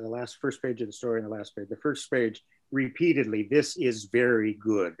page, first page of the story and the last page. The first page repeatedly, this is very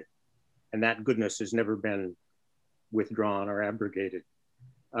good. And that goodness has never been withdrawn or abrogated.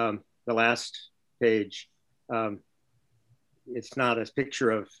 The last page, it's not a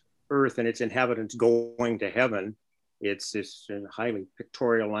picture of earth and its inhabitants going to heaven. It's this highly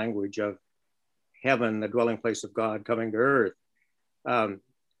pictorial language of heaven, the dwelling place of God, coming to earth.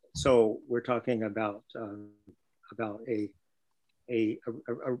 So we're talking about a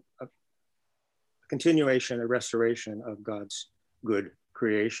continuation, a restoration of God's good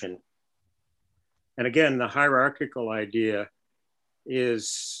creation. And again, the hierarchical idea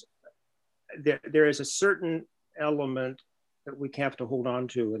is there is a certain element that we have to hold on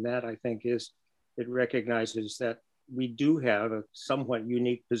to, and that I think is it recognizes that we do have a somewhat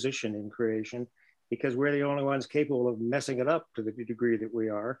unique position in creation because we're the only ones capable of messing it up to the degree that we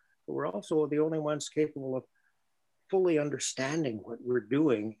are, but we're also the only ones capable of fully understanding what we're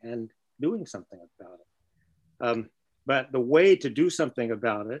doing and doing something about it. But the way to do something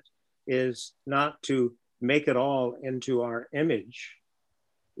about it is not to make it all into our image.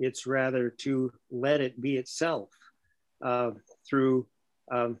 It's rather to let it be itself through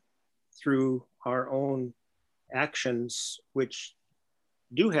our own actions, which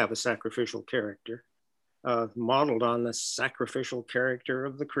do have a sacrificial character, modeled on the sacrificial character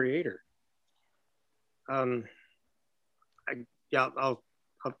of the Creator. I'll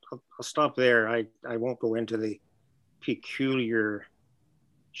stop there. I won't go into the peculiar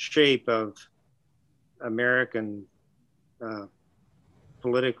shape of American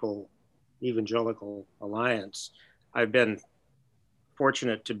political evangelical alliance. I've been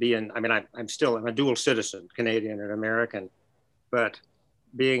fortunate to be in, I'm a dual citizen, Canadian and American, but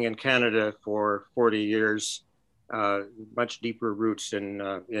being in Canada for 40 years, much deeper roots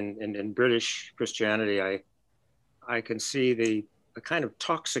in British Christianity, I can see the kind of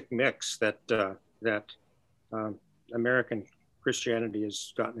toxic mix that American Christianity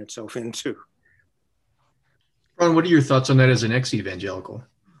has gotten itself into. Ron, what are your thoughts on that as an ex-evangelical?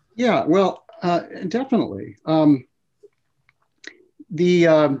 Yeah, well, definitely. I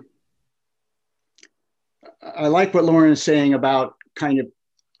like what Lauren is saying about kind of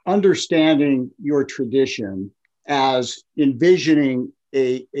understanding your tradition as envisioning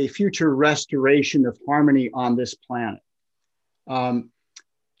a future restoration of harmony on this planet.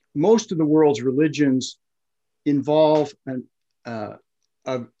 Most of the world's religions involve a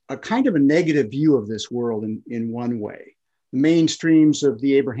kind of a negative view of this world in one way. The mainstreams of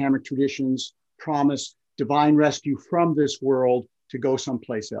the Abrahamic traditions promise divine rescue from this world to go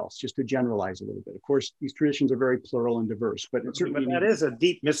someplace else, just to generalize a little bit. Of course, these traditions are very plural and diverse, but that is a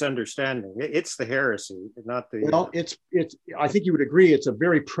deep misunderstanding. It's the heresy, not the. Well, it's. I think you would agree. It's a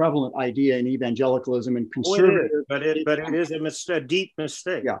very prevalent idea in evangelicalism and conservative. But it is a deep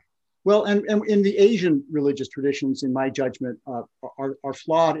mistake. Yeah. Well, and in the Asian religious traditions, in my judgment, are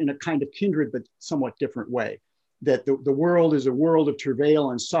flawed in a kind of kindred but somewhat different way. That the world is a world of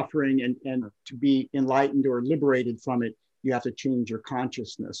travail and suffering, and to be enlightened or liberated from it, you have to change your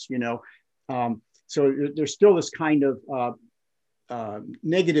consciousness, so there's still this kind of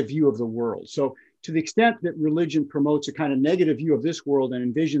negative view of the world. So to the extent that religion promotes a kind of negative view of this world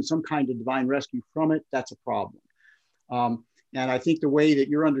and envisions some kind of divine rescue from it, that's a problem. And I think the way that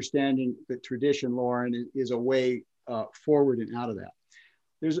you're understanding the tradition, Lauren, is a way forward and out of that.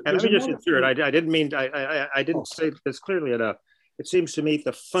 Let me just insert, I didn't mean, I didn't say this clearly enough. It seems to me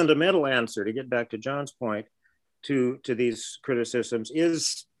the fundamental answer, to get back to John's point, to these criticisms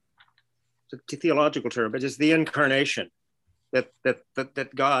is the theological term, but it's the incarnation, that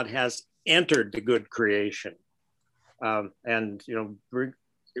God has entered the good creation, and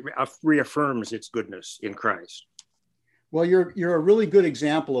reaffirms its goodness in Christ. Well, you're a really good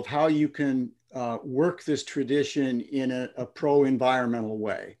example of how you can work this tradition in a pro-environmental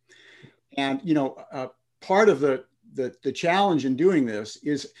way, and part of the challenge in doing this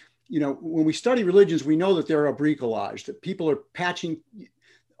is, when we study religions, we know that they're a bricolage, that people are patching,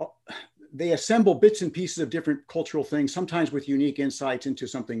 they assemble bits and pieces of different cultural things, sometimes with unique insights into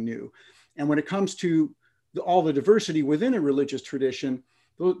something new. And when it comes to all the diversity within a religious tradition,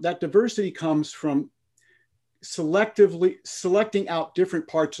 that diversity comes from selectively selecting out different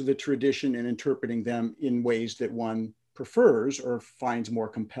parts of the tradition and interpreting them in ways that one prefers or finds more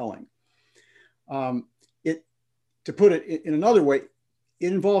compelling. To put it in another way,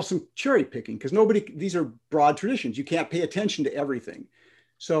 it involves some cherry picking because these are broad traditions. You can't pay attention to everything.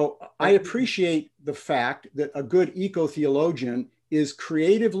 So I appreciate the fact that a good eco-theologian is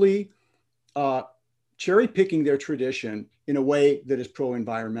creatively cherry picking their tradition in a way that is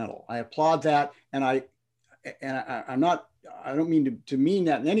pro-environmental. I applaud that, and I don't mean to mean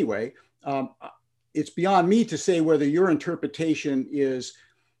that in any way. It's beyond me to say whether your interpretation is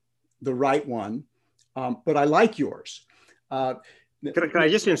the right one, but I like yours. Can I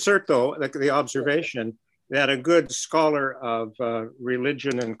just insert, though, the observation that a good scholar of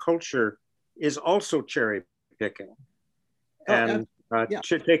religion and culture is also cherry picking and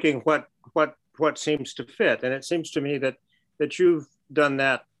taking what seems to fit. And it seems to me that you've done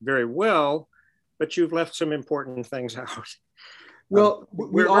that very well, but you've left some important things out. Well,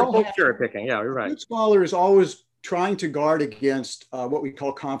 we're both cherry picking. Yeah, you're right. A good scholar is always trying to guard against what we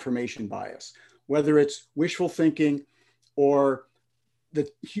call confirmation bias, whether it's wishful thinking or the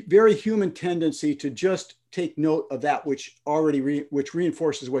very human tendency to just take note of that which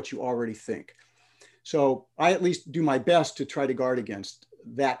reinforces what you already think. So I at least do my best to try to guard against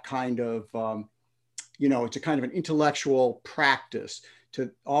that kind of, it's a kind of an intellectual practice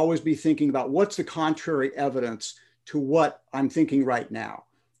to always be thinking about what's the contrary evidence to what I'm thinking right now.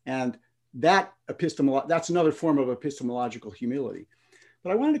 And that's another form of epistemological humility.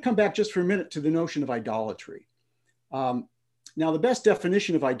 But I wanted to come back just for a minute to the notion of idolatry. Now, the best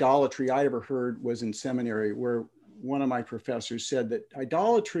definition of idolatry I ever heard was in seminary, where one of my professors said that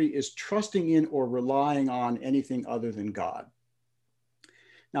idolatry is trusting in or relying on anything other than God.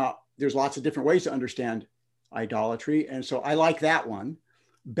 Now, there's lots of different ways to understand idolatry. And so I like that one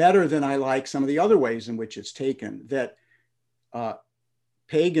better than I like some of the other ways in which it's taken, that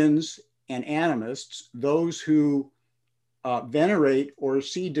pagans and animists, those who venerate or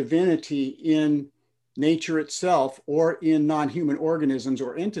see divinity in nature itself or in non-human organisms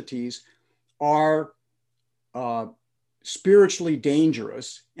or entities, are spiritually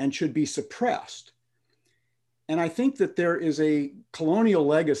dangerous and should be suppressed. And I think that there is a colonial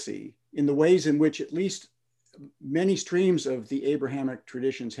legacy in the ways in which at least many streams of the Abrahamic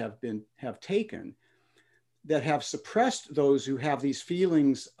traditions have taken, that have suppressed those who have these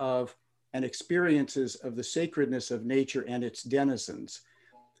feelings of and experiences of the sacredness of nature and its denizens,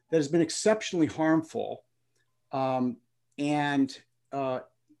 that has been exceptionally harmful and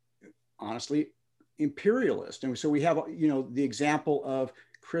honestly imperialist. And so we have, the example of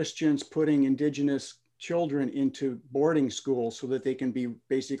Christians putting indigenous children into boarding schools so that they can be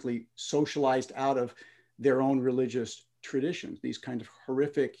basically socialized out of their own religious traditions. These kind of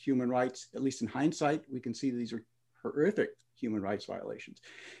horrific human rights, at least in hindsight, we can see these are horrific human rights violations.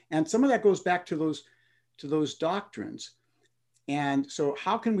 And some of that goes back to those doctrines. And so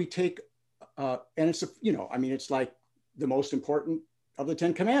how can we take, and it's, it's like the most important of the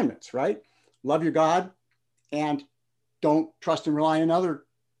 10 commandments, right? Love your God and don't trust and rely on other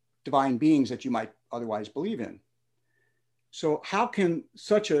divine beings that you might otherwise believe in. So how can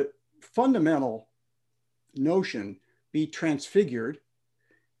such a fundamental notion be transfigured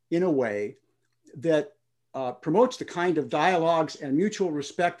in a way that promotes the kind of dialogues and mutual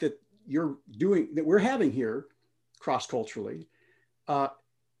respect that we're having here cross-culturally,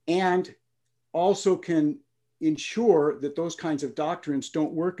 and also can ensure that those kinds of doctrines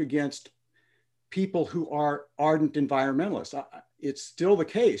don't work against people who are ardent environmentalists. It's still the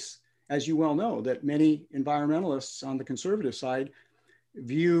case, as you well know, that many environmentalists on the conservative side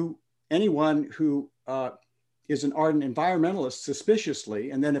view anyone who is an ardent environmentalist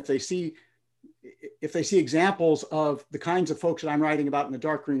suspiciously. And then if they see examples of the kinds of folks that I'm writing about in the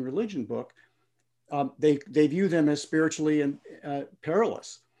Dark Green Religion book, they view them as spiritually and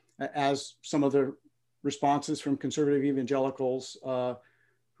perilous, as some of the responses from conservative evangelicals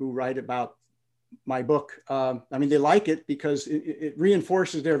who write about my book. They like it because it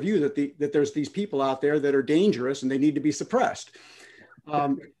reinforces their view that there's these people out there that are dangerous and they need to be suppressed.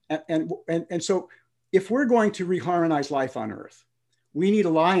 And so if we're going to reharmonize life on Earth, we need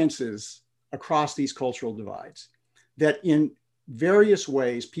alliances across these cultural divides, that in various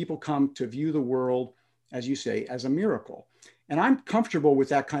ways people come to view the world, as you say, as a miracle. And I'm comfortable with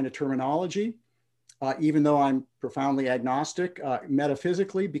that kind of terminology, even though I'm profoundly agnostic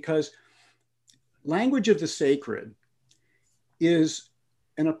metaphysically, because language of the sacred is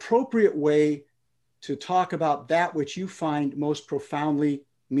an appropriate way to talk about that which you find most profoundly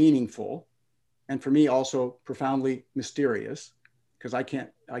meaningful and for me also profoundly mysterious, because I can't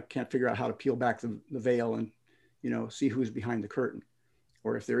figure out how to peel back the veil and, see who's behind the curtain,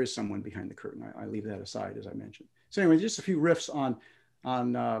 or if there is someone behind the curtain. I leave that aside, as I mentioned. So anyway, just a few riffs on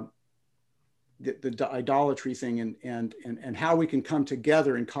the idolatry thing and how we can come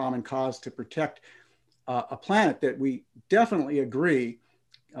together in common cause to protect a planet that we definitely agree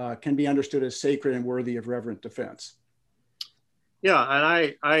can be understood as sacred and worthy of reverent defense. Yeah,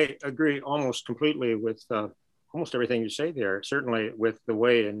 and I agree almost completely with almost everything you say there, certainly with the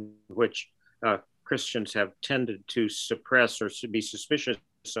way in which Christians have tended to suppress or to be suspicious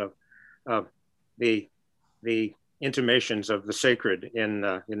of the intimations of the sacred in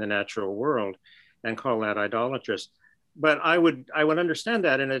the natural world and call that idolatrous. But I would understand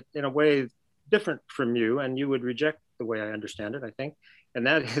that in a way different from you, and you would reject the way I understand it, I think. And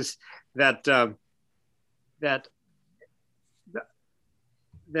that is that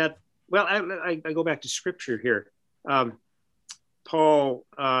well, I go back to scripture here. Paul,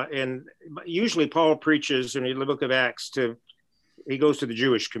 and usually Paul preaches in the book of Acts he goes to the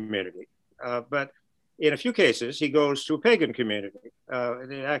Jewish community, but in a few cases he goes to a pagan community.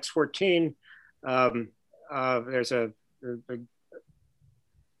 In Acts 14, there's a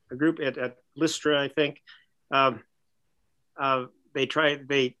group at Lystra, I think.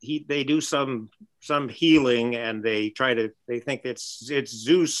 They do some healing, and they think it's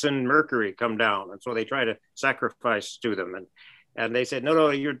Zeus and Mercury come down, and so they try to sacrifice to them, and they said, no,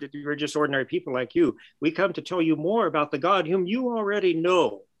 you're just ordinary people like you. We come to tell you more about the God whom you already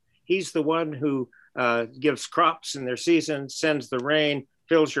know. He's the one who gives crops in their season, sends the rain,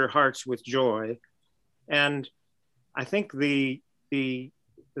 fills your hearts with joy. And I think the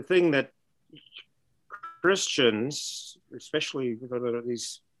thing that Christians, especially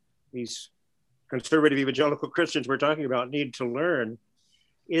these conservative evangelical Christians we're talking about, need to learn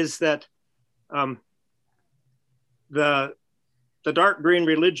is that the dark green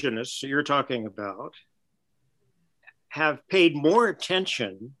religionists you're talking about have paid more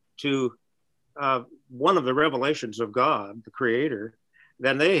attention to one of the revelations of God, the Creator,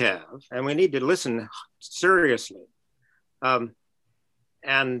 than they have, and we need to listen seriously. And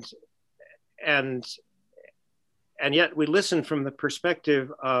yet we listen from the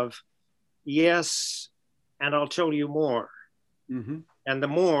perspective of, yes, and I'll tell you more. Mm-hmm. And the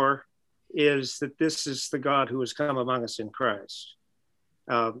more is that this is the God who has come among us in Christ,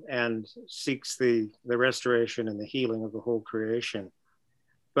 and seeks the restoration and the healing of the whole creation.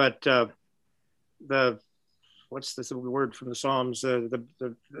 But what's the word from the Psalms? The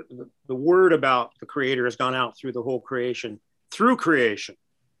word about the Creator has gone out through the whole creation, through creation.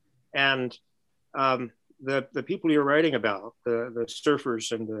 And the people you're writing about, the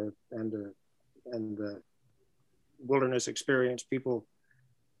surfers and the wilderness experience people,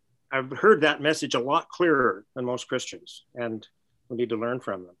 I've heard that message a lot clearer than most Christians, and we need to learn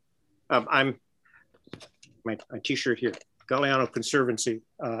from them. I'm my T-shirt here. Galliano Conservancy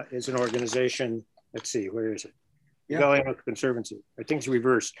is an organization. Let's see, where is it? Yeah. Galliano Conservancy. I think it's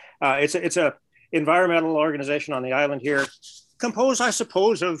reversed. It's a environmental organization on the island here, composed, I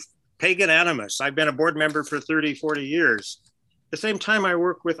suppose, of pagan animists. I've been a board member for 30, 40 years. At the same time, I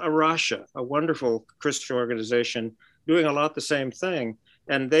work with Arasha, a wonderful Christian organization, doing a lot the same thing.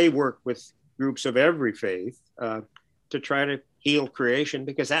 And they work with groups of every faith to try to heal creation,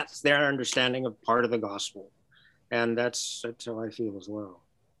 because that's their understanding of part of the gospel. And that's how I feel as well.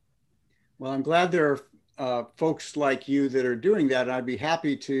 Well, I'm glad there are folks like you that are doing that. And I'd be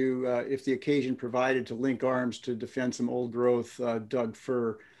happy to, if the occasion provided, to link arms to defend some old growth Doug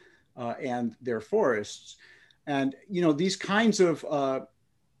fir and their forests. And, these kinds of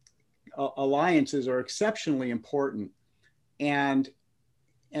alliances are exceptionally important. And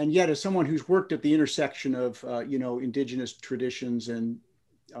yet, as someone who's worked at the intersection of, indigenous traditions and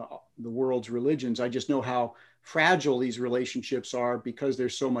the world's religions, I just know how fragile these relationships are, because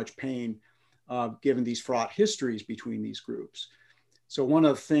there's so much pain given these fraught histories between these groups. So one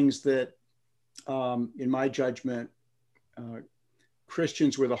of the things that, in my judgment,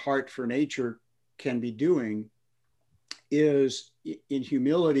 Christians with a heart for nature can be doing is, in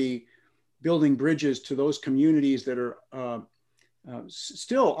humility, building bridges to those communities that are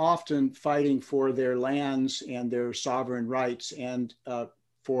still often fighting for their lands and their sovereign rights, and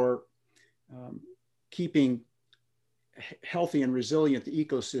for keeping healthy and resilient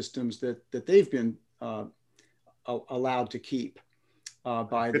ecosystems that they've been allowed to keep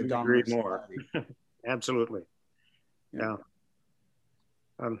by the dominant society. Absolutely. Yeah.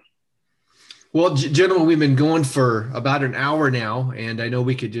 Well, gentlemen, we've been going for about an hour now, and I know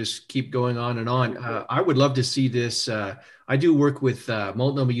we could just keep going on and on. I would love to see this. I do work with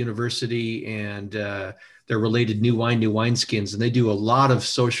Multnomah University and their related New Wineskins, and they do a lot of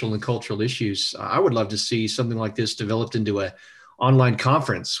social and cultural issues. I would love to see something like this developed into an online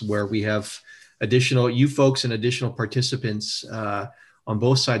conference where we have additional you folks and additional participants on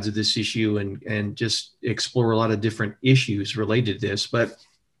both sides of this issue and just explore a lot of different issues related to this. But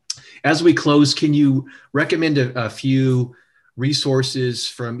as we close, can you recommend a few resources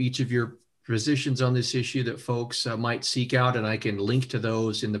from each of your positions on this issue that folks might seek out? And I can link to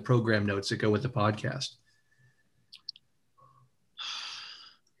those in the program notes that go with the podcast.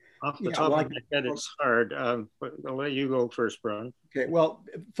 Off the top of my head, it's hard, but I'll let you go first, Bron. Okay, well,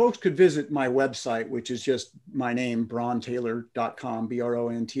 folks could visit my website, which is just my name, brontaylor.com,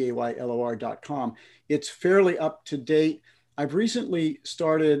 BRONTAYLOR.com. It's fairly up to date. I've recently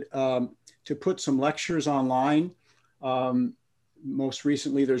started to put some lectures online. Most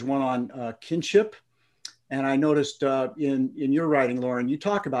recently, there's one on kinship. And I noticed in your writing, Lauren, you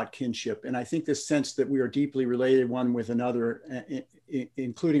talk about kinship. And I think this sense that we are deeply related one with another,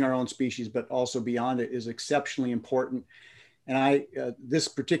 including our own species, but also beyond it, is exceptionally important. And this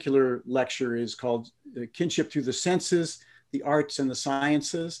particular lecture is called Kinship Through the Senses, the Arts and the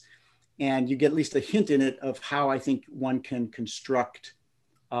Sciences. And you get at least a hint in it of how I think one can construct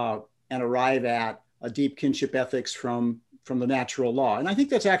and arrive at a deep kinship ethics from the natural law. And I think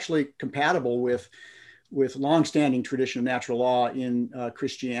that's actually compatible with longstanding tradition of natural law in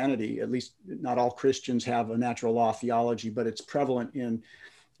Christianity. At least not all Christians have a natural law theology, but it's prevalent in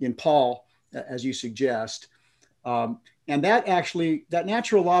Paul, as you suggest. And that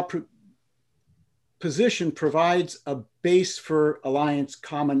natural law position provides a base for alliance,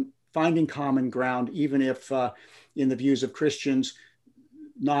 finding common ground, even if in the views of Christians,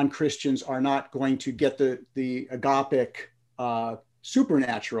 non-Christians are not going to get the agapic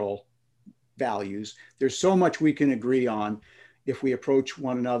supernatural values. There's so much we can agree on if we approach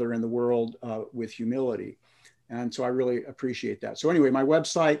one another in the world with humility. And so I really appreciate that. So anyway, my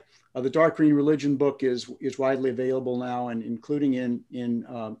website, the Dark Green Religion book is widely available now, and including in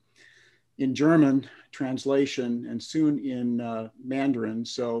German translation and soon in Mandarin.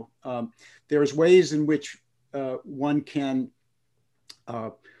 So there's ways in which one can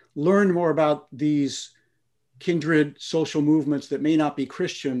learn more about these kindred social movements that may not be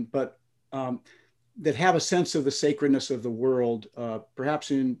Christian, but that have a sense of the sacredness of the world,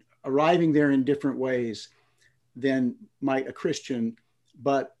 perhaps in arriving there in different ways than might a Christian,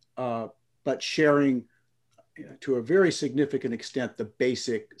 but sharing to a very significant extent the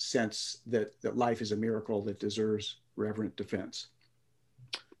basic sense that life is a miracle that deserves reverent defense.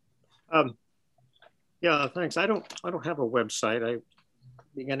 Yeah, thanks. I don't have a website. I'm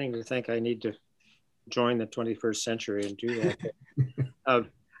beginning to think I need to join the 21st century and do that.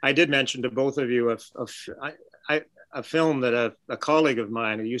 I did mention to both of you a film that a colleague of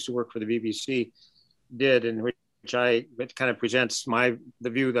mine who used to work for the BBC did, in which it kind of presents the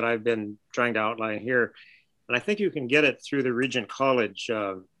view that I've been trying to outline here. And I think you can get it through the Regent College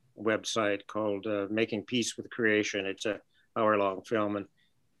website called Making Peace with Creation. It's an hour-long film and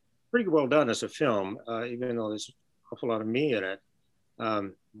pretty well done as a film, even though there's an awful lot of me in it.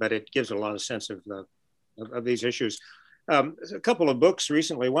 But it gives a lot of sense of these issues. A couple of books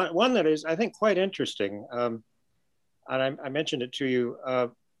recently, one that is, I think, quite interesting. And I mentioned it to you.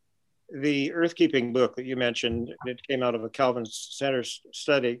 The Earthkeeping book that you mentioned, it came out of a Calvin Center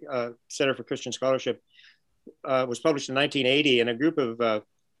study, Center for Christian Scholarship, was published in 1980, and a group of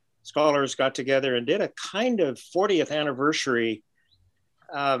scholars got together and did a kind of 40th anniversary.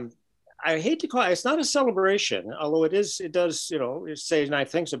 I hate to call it, it's not a celebration, although it does, say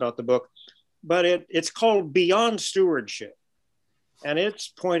nice things about the book, but it's called Beyond Stewardship. And it's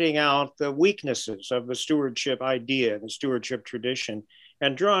pointing out the weaknesses of the stewardship idea, the stewardship tradition,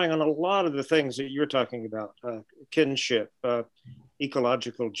 and drawing on a lot of the things that you're talking about, kinship,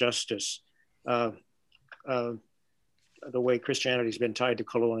 ecological justice, the way Christianity's been tied to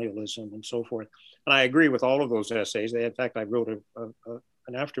colonialism and so forth. And I agree with all of those essays. In fact, I wrote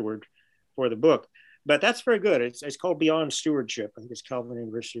an afterword for the book, but that's very good. It's called Beyond Stewardship. I think it's Calvin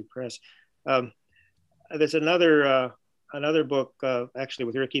University Press. There's another book, actually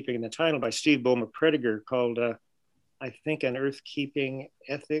with Earthkeeping in the title, by Steve Bowman Prediger called, I think, An Earthkeeping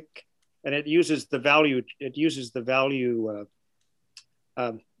Ethic, and it uses the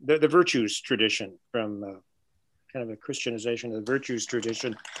virtues tradition from kind of a Christianization of the virtues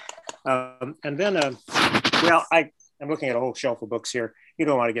tradition. And then, I'm looking at a whole shelf of books here. You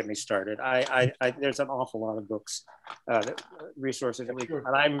don't want to get me started. There's an awful lot of books, resources, and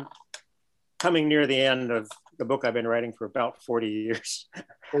coming near the end of the book I've been writing for about 40 years.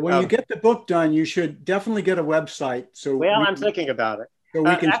 Well, when you get the book done, you should definitely get a website. So I'm thinking about it. So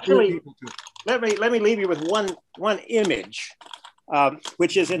we can actually, people to it. Let me leave you with one image,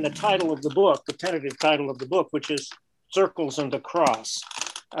 which is in the title of the book, the tentative title of the book, which is Circles and the Cross.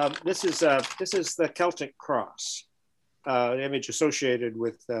 This is the Celtic cross, an image associated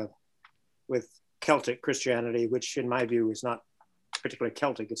with Celtic Christianity, which in my view is not particularly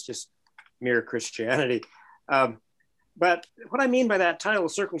Celtic, it's just mere Christianity. But what I mean by that title,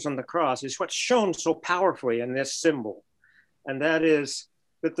 Circles on the Cross, is what's shown so powerfully in this symbol. And that is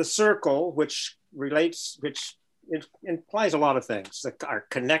that the circle, which implies a lot of things, our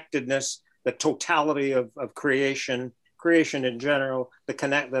connectedness, the totality of creation in general,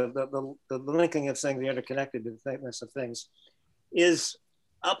 the linking of things, the interconnectedness of things, is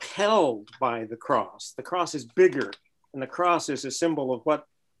upheld by the cross. The cross is bigger, and the cross is a symbol of what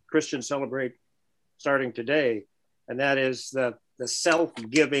Christians celebrate starting today, and that is the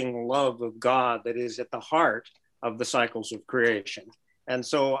self-giving love of God that is at the heart of the cycles of creation. And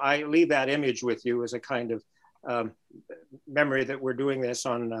so I leave that image with you as a kind of memory that we're doing this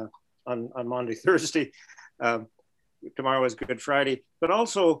on Maundy Thursday. Tomorrow is Good Friday, but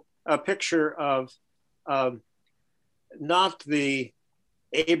also a picture of not the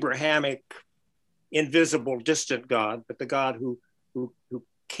Abrahamic, invisible, distant God, but the God who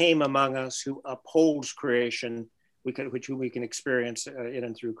came among us, who upholds creation, which we can experience in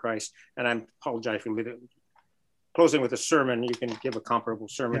and through Christ. And I apologize for closing with a sermon. You can give a comparable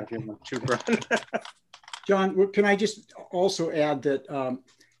sermon if you want to, Brian. John, can I just also add that,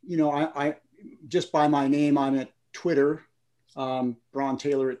 I just by my name, I'm at Twitter, Braun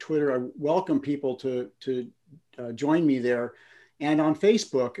Taylor at Twitter. I welcome people to join me there. And on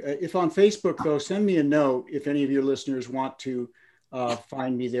Facebook, if on Facebook, though, send me a note if any of your listeners want to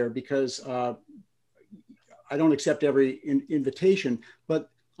find me there, because I don't accept every invitation. But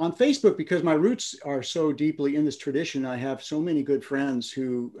on Facebook, because my roots are so deeply in this tradition, I have so many good friends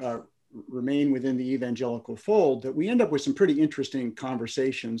who remain within the evangelical fold that we end up with some pretty interesting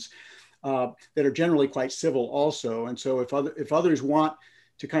conversations that are generally quite civil also. And so if others want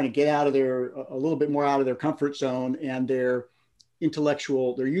to kind of get out of a little bit more out of their comfort zone and their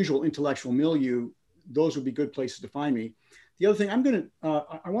usual intellectual milieu, those would be good places to find me. The other thing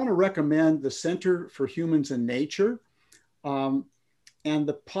I want to recommend the Center for Humans and Nature and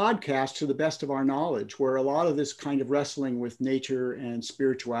the podcast To the Best of Our Knowledge, where a lot of this kind of wrestling with nature and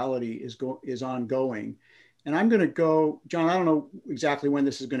spirituality is ongoing. And I'm going to go, John, I don't know exactly when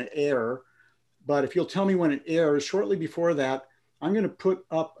this is going to air, but if you'll tell me when it airs, shortly before that, I'm going to put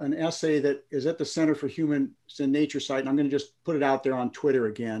up an essay that is at the Center for Humans and Nature site, and I'm going to just put it out there on Twitter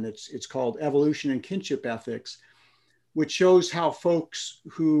again. It's called Evolution and Kinship Ethics, which shows how folks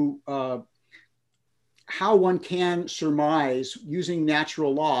how one can surmise using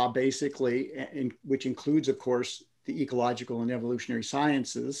natural law, basically, which includes, of course, the ecological and evolutionary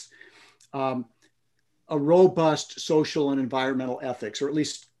sciences, a robust social and environmental ethics, or at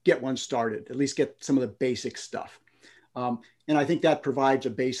least get one started, at least get some of the basic stuff. And I think that provides a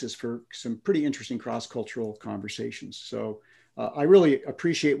basis for some pretty interesting cross-cultural conversations. So I really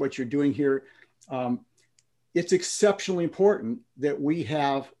appreciate what you're doing here. It's exceptionally important that we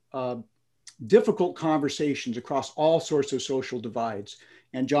have difficult conversations across all sorts of social divides.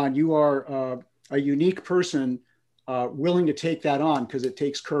 And John, you are a unique person willing to take that on, because it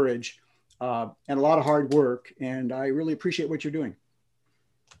takes courage and a lot of hard work. And I really appreciate what you're doing.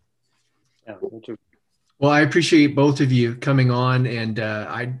 Yeah, me too. Well, I appreciate both of you coming on, and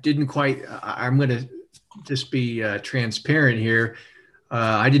I'm going to just be transparent here.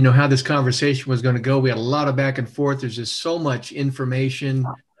 I didn't know how this conversation was going to go. We had a lot of back and forth. There's just so much information,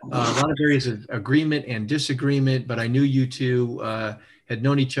 a lot of areas of agreement and disagreement, but I knew you two had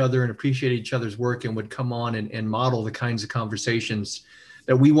known each other and appreciated each other's work and would come on and model the kinds of conversations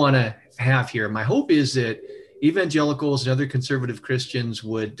that we want to have here. My hope is that evangelicals and other conservative Christians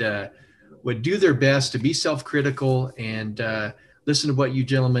would do their best to be self-critical and listen to what you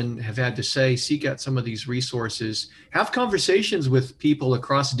gentlemen have had to say, seek out some of these resources, have conversations with people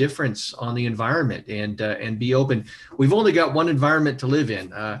across difference on the environment, and be open. We've only got one environment to live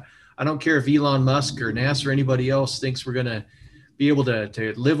in. I don't care if Elon Musk or NASA or anybody else thinks we're going to be able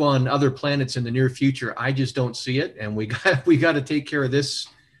to live on other planets in the near future. I just don't see it. And we got to take care of this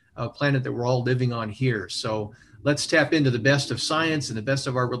planet that we're all living on here. So let's tap into the best of science and the best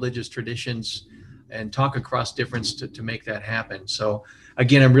of our religious traditions and talk across difference to make that happen. So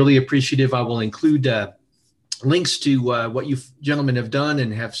again, I'm really appreciative. I will include links to what you gentlemen have done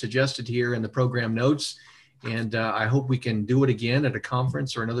and have suggested here in the program notes. And I hope we can do it again at a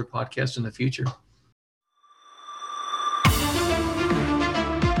conference or another podcast in the future.